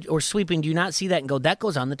 or sweeping, do you not see that and go, that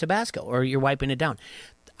goes on the Tabasco, or you're wiping it down?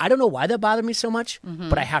 I don't know why that bothered me so much,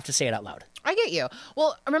 but I have to say it out loud. I get you.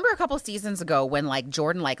 Well, I remember a couple seasons ago when, like,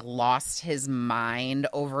 Jordan, like, lost his mind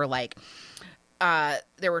over, like,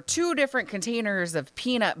 there were 2 different containers of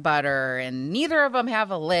peanut butter and neither of them have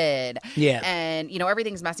a lid. Yeah. And,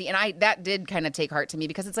 everything's messy. And that did kind of take heart to me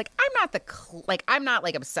because it's like, I'm not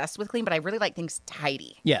like obsessed with clean, but I really like things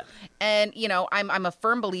tidy. Yeah. And, I'm a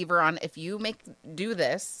firm believer on if you do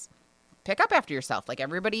this, pick up after yourself. Like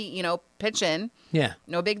everybody, pitch in. Yeah.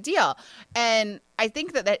 No big deal. And I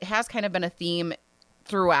think that has kind of been a theme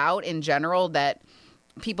throughout in general that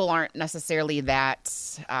people aren't necessarily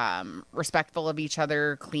that respectful of each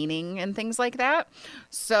other cleaning and things like that.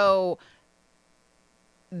 So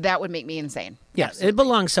that would make me insane. Yeah, absolutely. It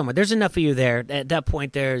belongs somewhere. There's enough of you there. At that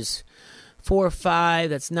point, there's 4, 5,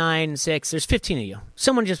 that's 9, 6. There's 15 of you.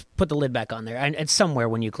 Someone just put the lid back on there and somewhere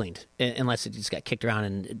when you cleaned, unless it just got kicked around,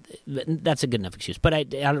 and that's a good enough excuse. But I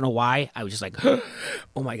don't know why. I was just like,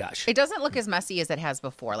 oh my gosh. It doesn't look as messy as it has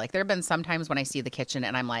before. Like there have been some times when I see the kitchen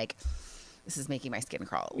and I'm like, this is making my skin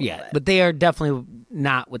crawl a little bit. But they are definitely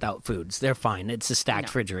not without foods. They're fine. It's a stacked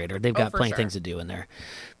refrigerator. They've got plenty of things to do in there.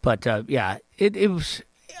 But it was,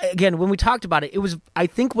 again, when we talked about it, it was, I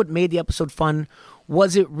think what made the episode fun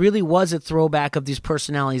was it really was a throwback of these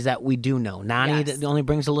personalities that we do know. Nany that only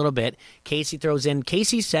brings a little bit. Casey throws in.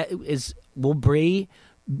 Casey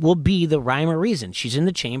will be the rhyme or reason. She's in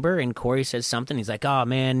the chamber and Corey says something. He's like, oh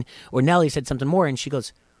man. Or Nellie said something more and she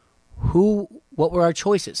goes, what were our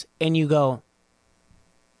choices? And you go,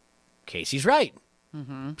 Casey's right.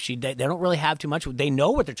 They don't really have too much. They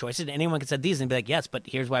know what their choices. Anyone can say these and be like, yes, but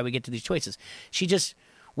here's why we get to these choices. She just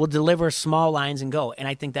will deliver small lines and go. And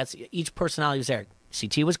I think that's each personality was there.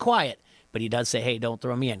 CT was quiet, but he does say, hey, don't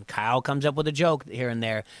throw me in. Kyle comes up with a joke here and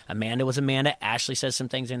there. Amanda was Amanda. Ashley says some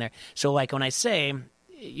things in there. So like when I say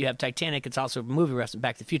you have Titanic, it's also a movie reference,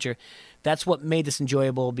 Back to the Future. That's what made this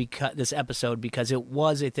enjoyable, this episode, because it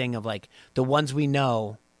was a thing of like the ones we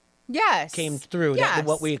know came through,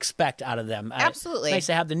 what we expect out of them. Absolutely. It's nice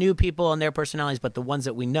to have the new people and their personalities, but the ones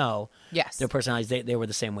that we know, yes, their personalities, they were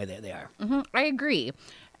the same way they are. I agree.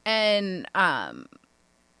 And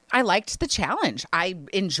I liked the challenge. I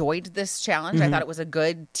enjoyed this challenge. I thought it was a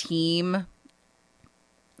good team.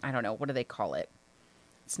 I don't know. What do they call it?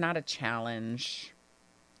 It's not a challenge.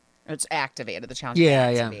 It's activated. The challenge is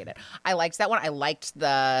activated. I liked that one. I liked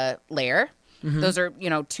the lair. Those are,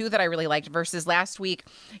 two that I really liked versus last week.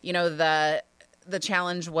 The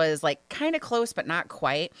challenge was like kind of close, but not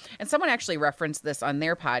quite. And someone actually referenced this on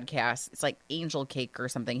their podcast. It's like Angel Cake or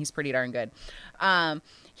something. He's pretty darn good.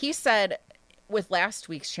 He said with last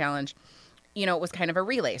week's challenge, it was kind of a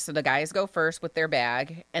relay. So the guys go first with their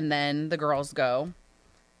bag and then the girls go,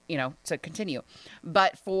 to continue.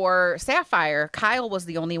 But for Sapphire, Kyle was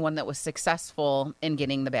the only one that was successful in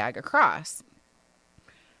getting the bag across.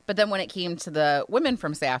 But then when it came to the women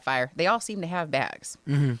from Sapphire, they all seemed to have bags.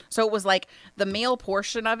 So it was like the male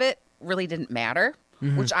portion of it really didn't matter,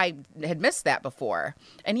 which I had missed that before.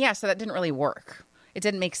 And so that didn't really work. It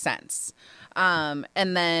didn't make sense. And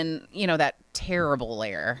then, that terrible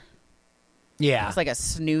layer. Yeah. It's like a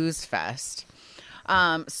snooze fest.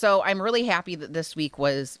 So I'm really happy that this week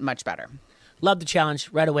was much better. Love the challenge.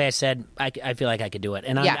 Right away I said, I feel like I could do it.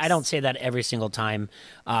 And I don't say that every single time,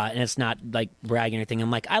 and it's not like bragging or anything.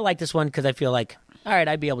 I'm like, I like this one because I feel like, all right,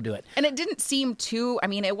 I'd be able to do it. And it didn't seem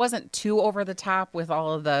it wasn't too over the top with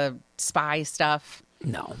all of the spy stuff.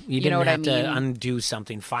 No, you didn't have to undo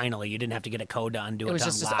something finally. You didn't have to get a code to undo it. It was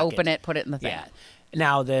just open it, put it in the thing. Yeah.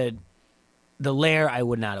 Now, the lair I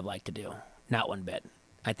would not have liked to do. Not one bit.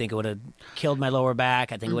 I think it would have killed my lower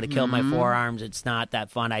back. I think it would have killed my forearms. It's not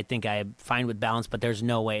that fun. I think I'm fine with balance, but there's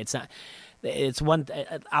no way. It's not. It's one.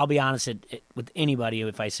 I'll be honest with anybody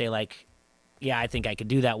if I say like, yeah, I think I could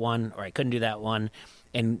do that one or I couldn't do that one,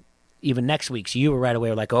 and even next week's, you were right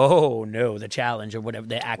away like, oh no, the challenge or whatever,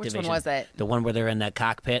 the Activision. Which one was it? The one where they're in that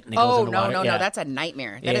cockpit and it goes in the water. No, that's a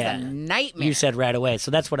nightmare. That is a nightmare. You said right away. So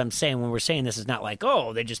that's what I'm saying when we're saying this is not like,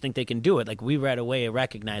 oh, they just think they can do it. Like we right away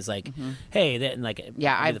recognize like, hey, I'm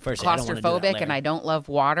claustrophobic and I don't love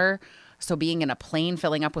water. So being in a plane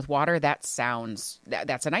filling up with water, that's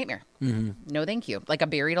a nightmare. No, thank you. Like a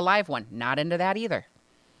buried alive one. Not into that either.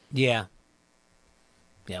 Yeah.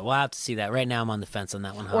 Yeah, we'll have to see that. Right now I'm on the fence on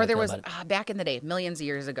that one. Or there was, back in the day, millions of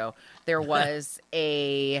years ago, there was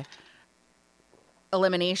a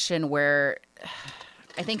elimination where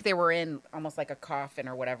I think they were in almost like a coffin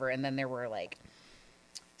or whatever, and then there were like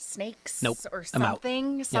snakes or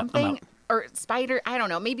something. Or spider. I don't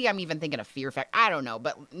know. Maybe I'm even thinking of Fear Factor. I don't know.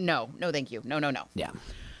 But no, thank you. No. Yeah.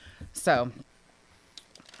 So,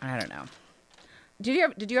 I don't know.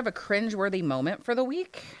 Did you have a cringeworthy moment for the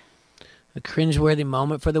week? A cringeworthy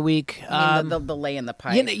moment for the week. The lay in the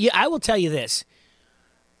pipe. I will tell you this.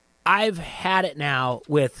 I've had it now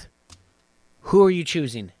with who are you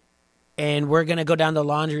choosing? And we're going to go down the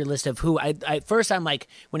laundry list of who. First, I'm like,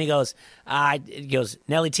 when he goes,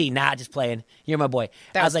 Nelly T, nah, just playing. You're my boy.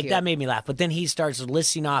 I was like, cute. That made me laugh. But then he starts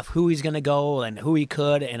listing off who he's going to go and who he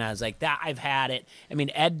could. And I was like, that I've had it. I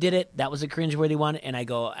mean, Ed did it. That was a cringeworthy one. And I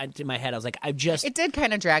go, in my head, I was like, it did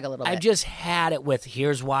kind of drag a little bit. I just had it with,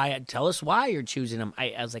 here's why. Tell us why you're choosing him.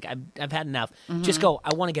 I was like, I've had enough. Just go.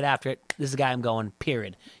 I want to get after it. This is the guy I'm going,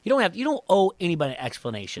 period. You don't owe anybody an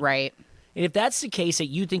explanation. Right. And if that's the case that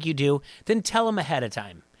you think you do, then tell them ahead of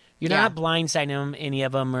time. You're not blindsiding them, any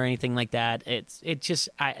of them, or anything like that.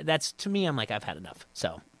 That's to me. I'm like, I've had enough.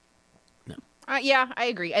 So, no. Yeah, I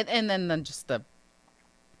agree. And then just the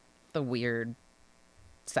weird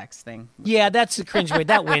sex thing. Yeah, that's the cringe way.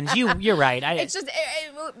 That wins. You're right.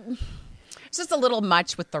 It's just a little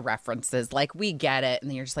much with the references. Like, we get it,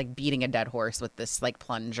 and then you're just like beating a dead horse with this like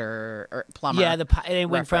plunger or plumber. Yeah, it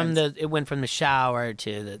went from the shower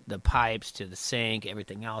to the pipes to the sink,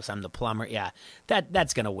 everything else. I'm the plumber. Yeah,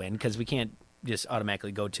 that's gonna win because we can't just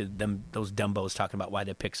automatically go to those Dumbos talking about why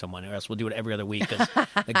they pick someone, or else we'll do it every other week because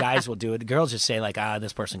the guys will do it. The girls just say like,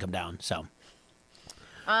 this person come down. So,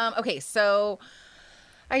 okay, so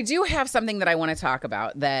I do have something that I want to talk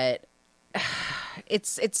about that.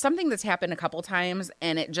 it's something that's happened a couple times,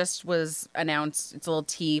 and it just was announced. It's a little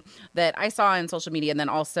tea that I saw on social media, and then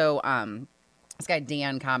also this guy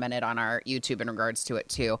Dan commented on our YouTube in regards to it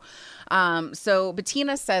too. So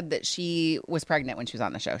Bettina said that she was pregnant when she was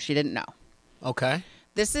on the show. She didn't know. Okay.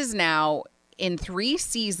 This is now in 3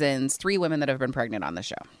 seasons, 3 women that have been pregnant on the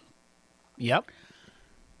show. Yep.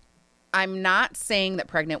 I'm not saying that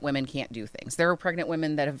pregnant women can't do things. There are pregnant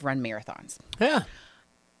women that have run marathons. Yeah.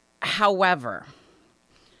 However,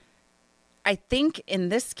 I think in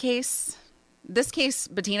this case,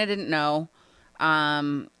 Bettina didn't know.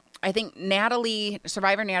 I think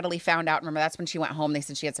Survivor Natalie found out. Remember, that's when she went home. They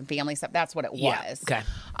said she had some family stuff. That's what it was. Okay.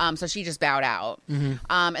 So she just bowed out.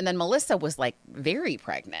 And then Melissa was like very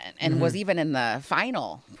pregnant and was even in the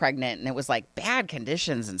final pregnant. And it was like bad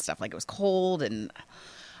conditions and stuff. Like it was cold. And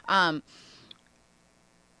I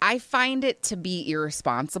find it to be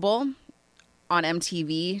irresponsible on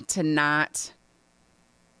MTV to not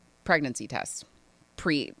pregnancy test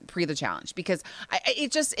pre the challenge, because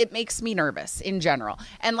it makes me nervous in general.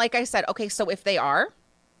 And like I said, okay, so if they are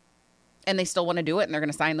and they still want to do it and they're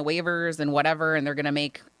going to sign the waivers and whatever, and they're going to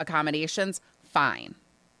make accommodations, fine.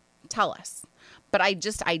 Tell us. But I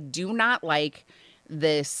do not like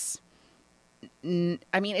this.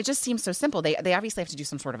 I mean, it just seems so simple. They obviously have to do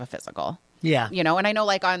some sort of a physical. Yeah. You know, and I know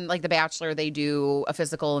like on like The Bachelor, they do a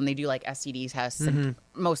physical and they do like STD tests and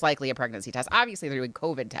most likely a pregnancy test. Obviously, they're doing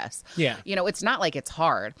COVID tests. Yeah. You know, it's not like it's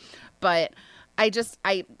hard. But I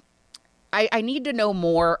need to know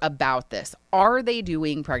more about this. Are they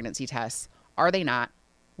doing pregnancy tests? Are they not?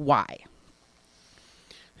 Why?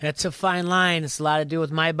 That's a fine line. It's a lot to do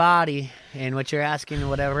with my body and what you're asking and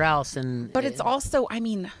whatever else. But it's also, I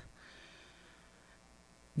mean,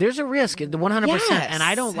 there's a risk, 100%, yes. and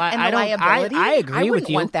I don't and I don't. liability, I agree I with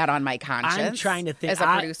you. want that on my conscience. I'm trying to think as a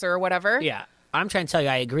producer or whatever. Yeah, I'm trying to tell you,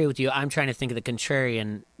 I agree with you. I'm trying to think of the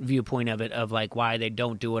contrarian viewpoint of it, of like why they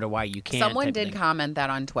don't do it or why you can't. Someone did comment that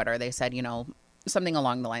on Twitter. They said, you know, something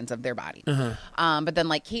along the lines of their body. But then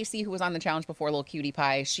like Casey, who was on the challenge before, Little Cutie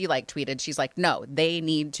Pie, she like tweeted, she's like, no, they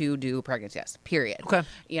need to do pregnancy tests, period. Okay.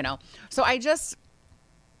 You know, so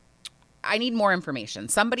I need more information.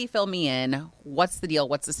 Somebody fill me in. What's the deal?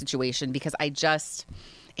 What's the situation? Because it just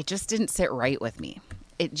didn't sit right with me.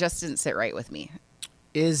 It just didn't sit right with me.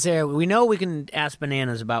 Is there, we know we can ask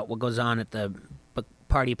Bananas about what goes on at the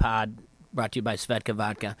Party Pod, brought to you by Svedka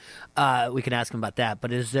Vodka. We can ask him about that.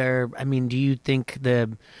 But is there, I mean, do you think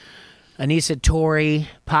the Anissa Tori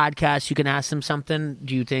podcast, you can ask them something?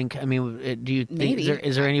 Do you think, I mean, do you think, maybe.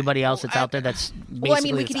 Is there anybody else that's out there that's basically Well, I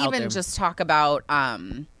mean, we that's could out even there? just talk about,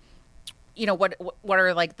 you know, what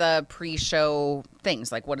are like the pre-show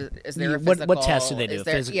things? Like, what is there a physical? What tests do they do? Is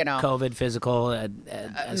there, you know, COVID, physical,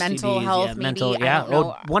 mental STDs, health, yeah, maybe? mental, I yeah. don't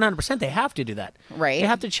know. 100%. They have to do that, right? They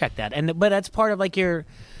have to check that, but that's part of like your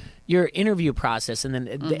interview process, and then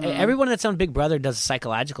everyone that's on Big Brother does a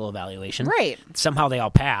psychological evaluation, right? Somehow they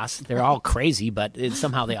all pass. They're all crazy, but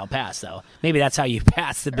somehow they all pass. Though maybe that's how you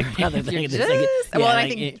pass the Big Brother thing. I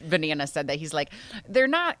think Banana said that he's like, they're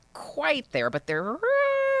not quite there, but they're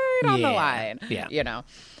right on the line. Yeah, you know.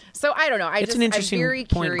 So I don't know. It's an interesting I'm very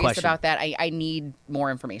point curious question. about that. I need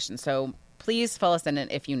more information. So please fill us in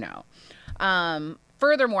if you know.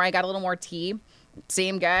 Furthermore, I got a little more tea.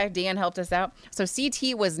 Same guy, Dan, helped us out. So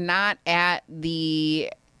CT was not at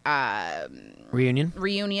the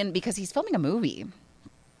reunion because he's filming a movie.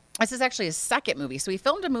 This is actually his second movie. So he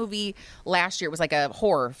filmed a movie last year. It was like a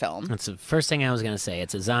horror film. That's the first thing I was going to say.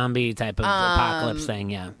 It's a zombie type of apocalypse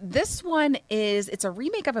thing, yeah. This one it's a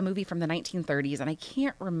remake of a movie from the 1930s, and I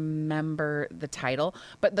can't remember the title.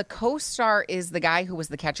 But the co-star is the guy who was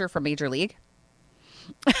the catcher from Major League.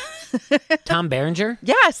 Tom Berenger?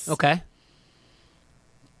 Yes. Okay.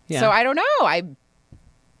 Yeah. So I don't know.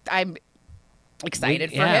 I'm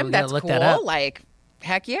excited for him. That's look cool. that up. Like,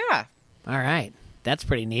 heck yeah. All right. That's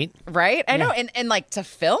pretty neat. Right? I know. And like to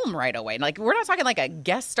film right away. Like, we're not talking like a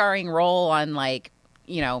guest starring role on like,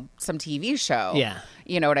 you know, some TV show. Yeah.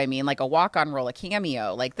 You know what I mean? Like a walk-on role, a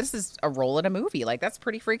cameo. Like, this is a role in a movie. Like, that's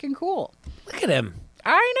pretty freaking cool. Look at him.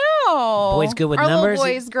 I know. Boy's good with Our numbers.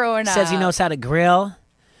 Little boy's growing up. Says he knows how to grill.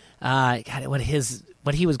 God,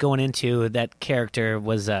 what he was going into, that character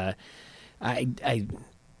was I'm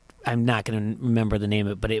not going to remember the name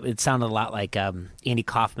of it, but it sounded a lot like Andy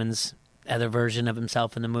Kaufman's other version of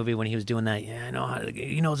himself in the movie when he was doing that. Yeah, I know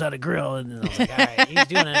he knows how to grill, and I was like, all right, he's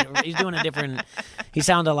doing a different. He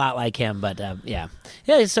sounded a lot like him, but yeah.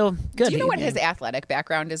 So good. Do you know what his athletic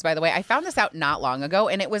background is? By the way, I found this out not long ago,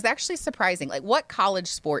 and it was actually surprising. Like, what college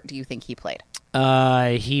sport do you think he played?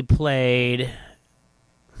 He played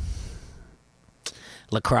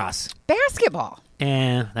lacrosse. Basketball.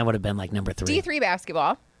 That would have been like number 3. D3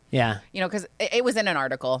 basketball. Yeah. Because it was in an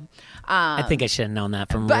article. I think I should have known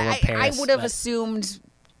that from But Little Paris. I would have assumed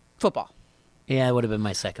football. Yeah, it would have been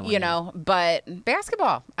my second one. But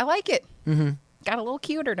basketball, I like it. Mm-hmm. Got a little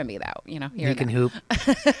cuter to me, though. You can hoop.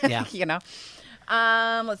 Yeah.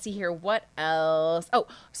 Let's see here. What else? Oh,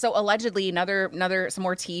 so allegedly, some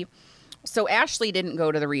more tea. So Ashley didn't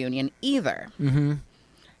go to the reunion either. Mm-hmm.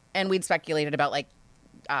 And we'd speculated about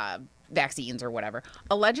vaccines or whatever.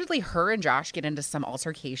 Allegedly, her and Josh get into some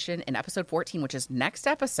altercation in episode 14, which is next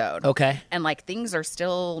episode. Okay. And things are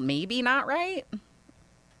still maybe not right.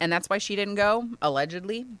 And that's why she didn't go,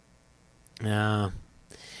 allegedly.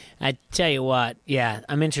 I tell you what, yeah,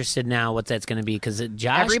 I'm interested now what that's going to be because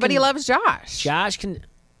Josh. Everybody loves Josh. Josh can.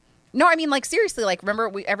 No, I mean, seriously,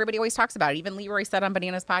 remember, everybody always talks about it. Even Leroy said on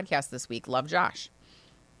Bananas podcast this week, love Josh.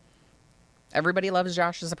 Everybody loves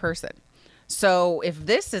Josh as a person. So if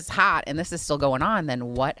this is hot and this is still going on,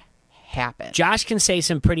 then what happened? Josh can say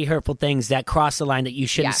some pretty hurtful things that cross the line that you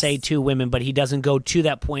shouldn't say to women, but he doesn't go to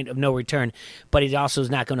that point of no return. But he also is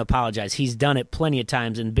not going to apologize. He's done it plenty of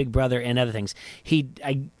times in Big Brother and other things.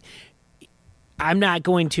 I'm not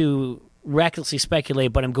going to recklessly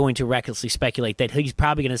speculate, but I'm going to recklessly speculate that he's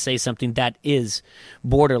probably going to say something that is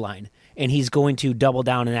borderline, and he's going to double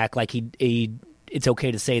down and act like it's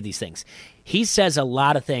okay to say these things. He says a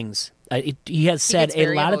lot of things. He has said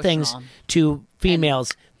a lot of things to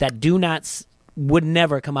females that would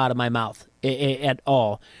never come out of my mouth at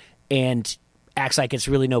all, and acts like it's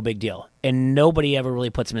really no big deal. And nobody ever really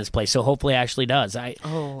puts him in his place. So hopefully Ashley does. If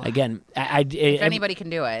anybody can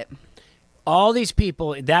do it. All these people,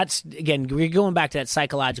 we're going back to that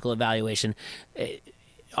psychological evaluation.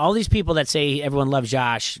 All these people that say everyone loves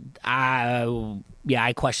Josh,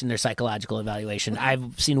 I question their psychological evaluation.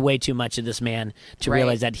 I've seen way too much of this man to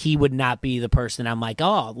realize that he would not be the person I'm like,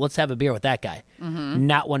 oh, let's have a beer with that guy. Mm-hmm.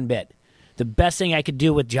 Not one bit. The best thing I could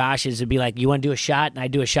do with Josh is to be like, you want to do a shot? And I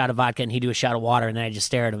do a shot of vodka and he do a shot of water. And then I just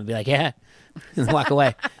stare at him and be like, yeah. And walk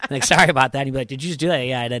away. I'm like, sorry about that. And he'd be like, did you just do that?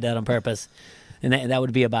 Yeah, I did that on purpose. And that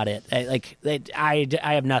would be about it. I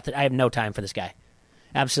have nothing. I have no time for this guy.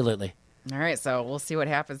 Absolutely. All right, so we'll see what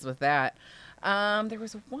happens with that. There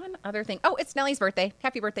was one other thing. Oh, it's Nellie's birthday.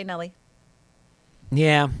 Happy birthday, Nellie.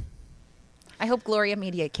 Yeah. I hope Gloria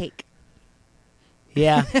made you a cake.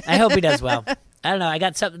 Yeah, I hope he does well. I don't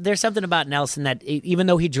know. There's something about Nelson that, even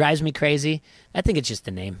though he drives me crazy, I think it's just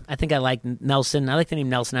the name. I think I like Nelson. I like the name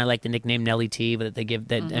Nelson. I like the nickname Nelly T that they give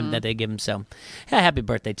that they give him. So, yeah, happy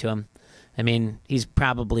birthday to him. I mean, he's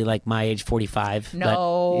probably like my age, 45.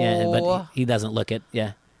 No. But he doesn't look it.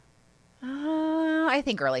 Yeah. I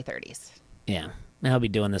think early 30s. Yeah. I'll be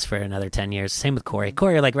doing this for another 10 years. Same with Corey.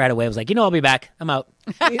 Corey, right away, was like, I'll be back. I'm out.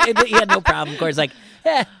 He had no problem. Corey's like,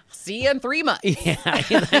 see you in 3 months. Yeah.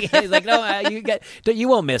 He's like, no, you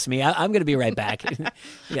won't miss me. I'm going to be right back. Yeah,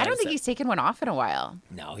 I don't think he's taken one off in a while.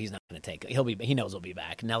 No, he's not going to take it. He knows he'll be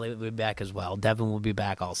back. Nelly will be back as well. Devin will be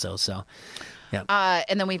back also. So, yeah.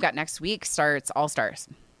 And then we've got next week starts All Stars.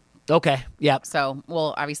 Okay. Yep. So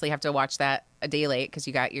we'll obviously have to watch that a day late because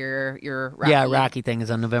you got your Rocky. Yeah, Rocky thing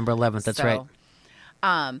is on November 11th. That's right.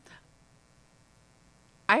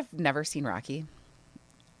 I've never seen Rocky.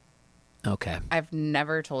 Okay. I've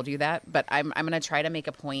never told you that, but I'm going to try to make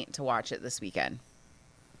a point to watch it this weekend.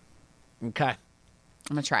 Okay. I'm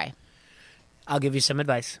going to try. I'll give you some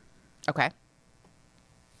advice. Okay.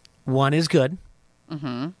 1 is good.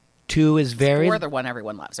 Mm-hmm. 2 is very... 4 the one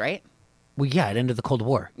everyone loves, right? Well, yeah, it ended the Cold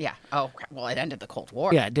War. Yeah. Oh, well, it ended the Cold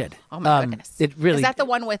War. Yeah, it did. Oh, my goodness. It really... Is that the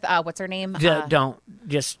one with, what's her name? Don't.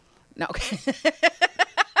 Just... No, okay.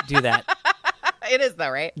 Do that. It is, though,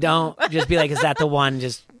 right? Don't just be like, is that the one?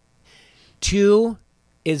 Just 2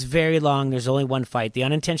 is very long. There's only one fight. The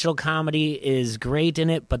unintentional comedy is great in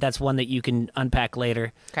it, but that's one that you can unpack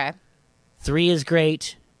later. Okay. 3 is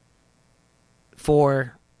great.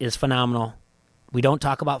 4 is phenomenal. We don't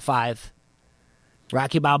talk about 5.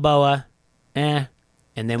 Rocky Balboa, And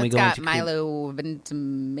then we go into Milo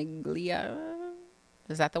Ventimiglia.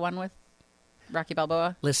 Is that the one with Rocky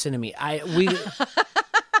Balboa? Listen to me.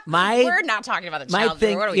 We're not talking about the child.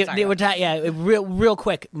 What are we talking about? Real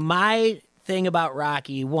quick. My thing about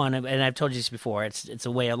Rocky 1, and I've told you this before, it's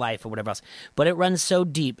a way of life or whatever else, but it runs so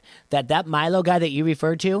deep that Milo guy that you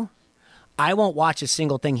referred to, I won't watch a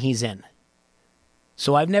single thing he's in.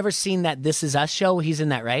 So I've never seen that This Is Us show. He's in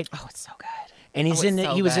that, right? Oh, it's so good. And he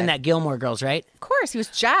was in that Gilmore Girls, right? Of course, he was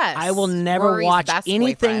Jess. I will never Rory's watch best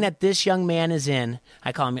anything boyfriend. that this young man is in.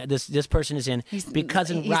 I call him this person is in He's because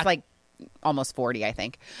in like almost 40, I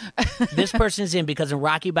think. This person's in because in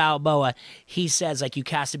Rocky Balboa, he says, like, you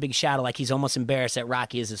cast a big shadow, like he's almost embarrassed that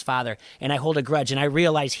Rocky is his father. And I hold a grudge, and I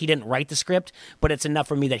realize he didn't write the script, but it's enough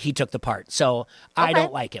for me that he took the part. So I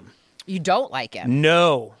don't like him. You don't like him?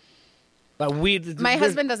 No. But my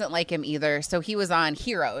husband doesn't like him either, so he was on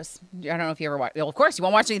Heroes. I don't know if you ever watched. Well, of course, you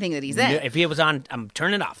won't watch anything that he's in. If he was on, I'm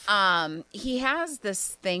turning it off. He has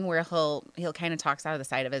this thing where he'll kind of talks out of the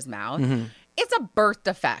side of his mouth. Mm-hmm. It's a birth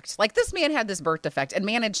defect. Like, this man had this birth defect and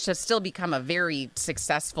managed to still become a very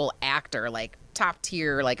successful actor, like top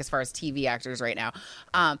tier, like as far as TV actors right now.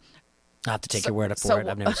 I'll have to take your word for it.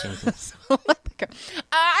 I've never seen it.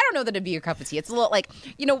 I don't know that it'd be your cup of tea. It's a little like,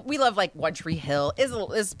 we love like One Tree Hill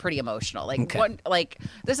is pretty emotional. Like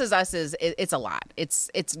This Is Us it's a lot.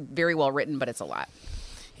 It's very well written, but it's a lot.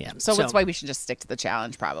 Yeah. So that's why we should just stick to the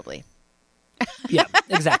challenge, probably. Yeah,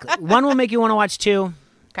 exactly. One will make you want to watch two.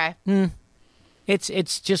 Okay.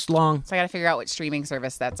 It's just long. So I got to figure out which streaming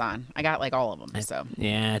service that's on. I got like all of them. So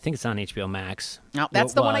yeah, I think it's on HBO Max. No,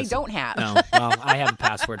 that's the one I don't have. No, well, I have a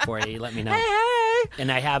password for you. Let me know. Hey.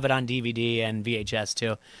 And I have it on DVD and VHS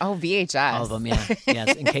too. Oh, VHS. All of them, yeah.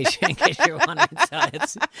 Yes, in case you're wondering.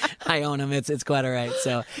 So I own them. It's quite all right.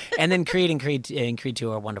 So, and then Creed and Creed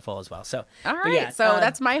 2 are wonderful as well. So all right. Yeah, so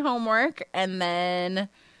that's my homework, and then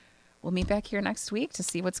we'll meet back here next week to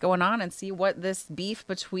see what's going on and see what this beef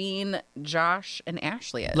between Josh and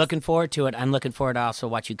Ashley is. Looking forward to it. I'm looking forward to also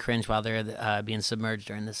watch you cringe while they're being submerged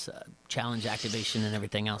during this challenge activation and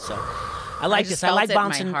everything else. So I like this. I like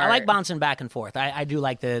bouncing. I like bouncing back and forth. I do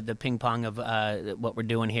like the ping pong of what we're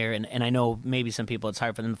doing here. And I know maybe some people it's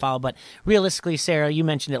hard for them to follow, but realistically, Sarah, you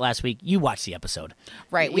mentioned it last week. You watched the episode,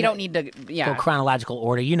 right? We don't need to go chronological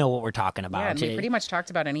order. You know what we're talking about. Yeah, and we pretty much talked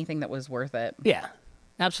about anything that was worth it. Yeah.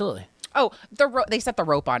 Absolutely. Oh, they set the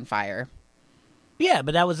rope on fire. Yeah,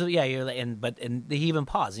 but that was You're like, and he even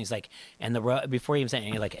paused. And he's like, and the rope before he even said it,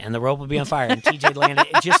 you're like, and the rope will be on fire. And TJ landed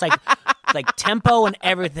it just like tempo and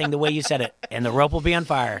everything the way you said it. And the rope will be on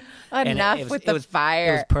fire. Enough with the fire.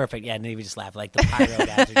 It was perfect. Yeah, and he just laughed. Like the pyro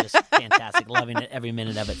guys are just fantastic, loving it every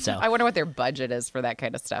minute of it. So I wonder what their budget is for that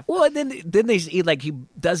kind of stuff. Well, then they like he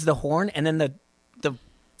does the horn, and then the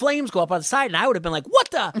flames go up on the side, and I would have been like,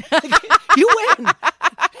 what the? You win.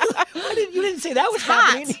 You didn't say that was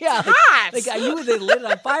happening. Yeah, like I knew they lit it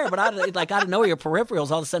on fire, but out of nowhere, your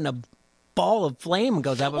peripherals, all of a sudden a ball of flame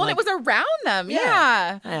goes up. Well, it was around them.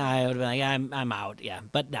 Yeah. I would have been like, I'm out. Yeah,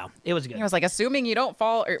 but no, it was good. I was like, assuming you don't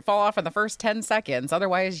fall off in the first 10 seconds,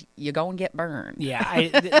 otherwise you go and get burned. Yeah,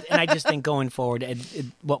 and I just think going forward,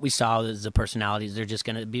 what we saw is the personalities. They're just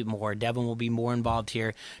going to be more. Devin will be more involved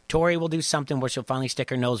here. Tori will do something where she'll finally stick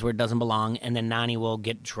her nose where it doesn't belong, and then Nany will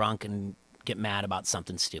get drunk and get mad about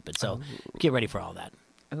something stupid. So get ready for all that.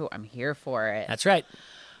 Oh, I'm here for it. That's right.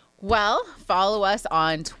 Well, follow us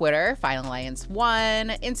on Twitter, Final Alliance 1,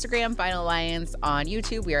 Instagram, Final Alliance, on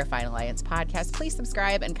YouTube. We are a Final Alliance podcast. Please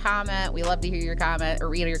subscribe and comment. We love to hear your comment or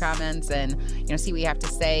read your comments and see what you have to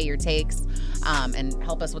say, your takes, and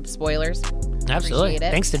help us with the spoilers. Absolutely.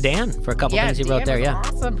 Thanks to Dan for a couple things he wrote there. Yeah,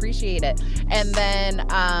 awesome. Appreciate it. And then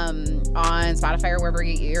on Spotify or wherever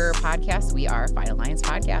you get your podcasts, we are Final Alliance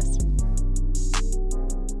Podcast.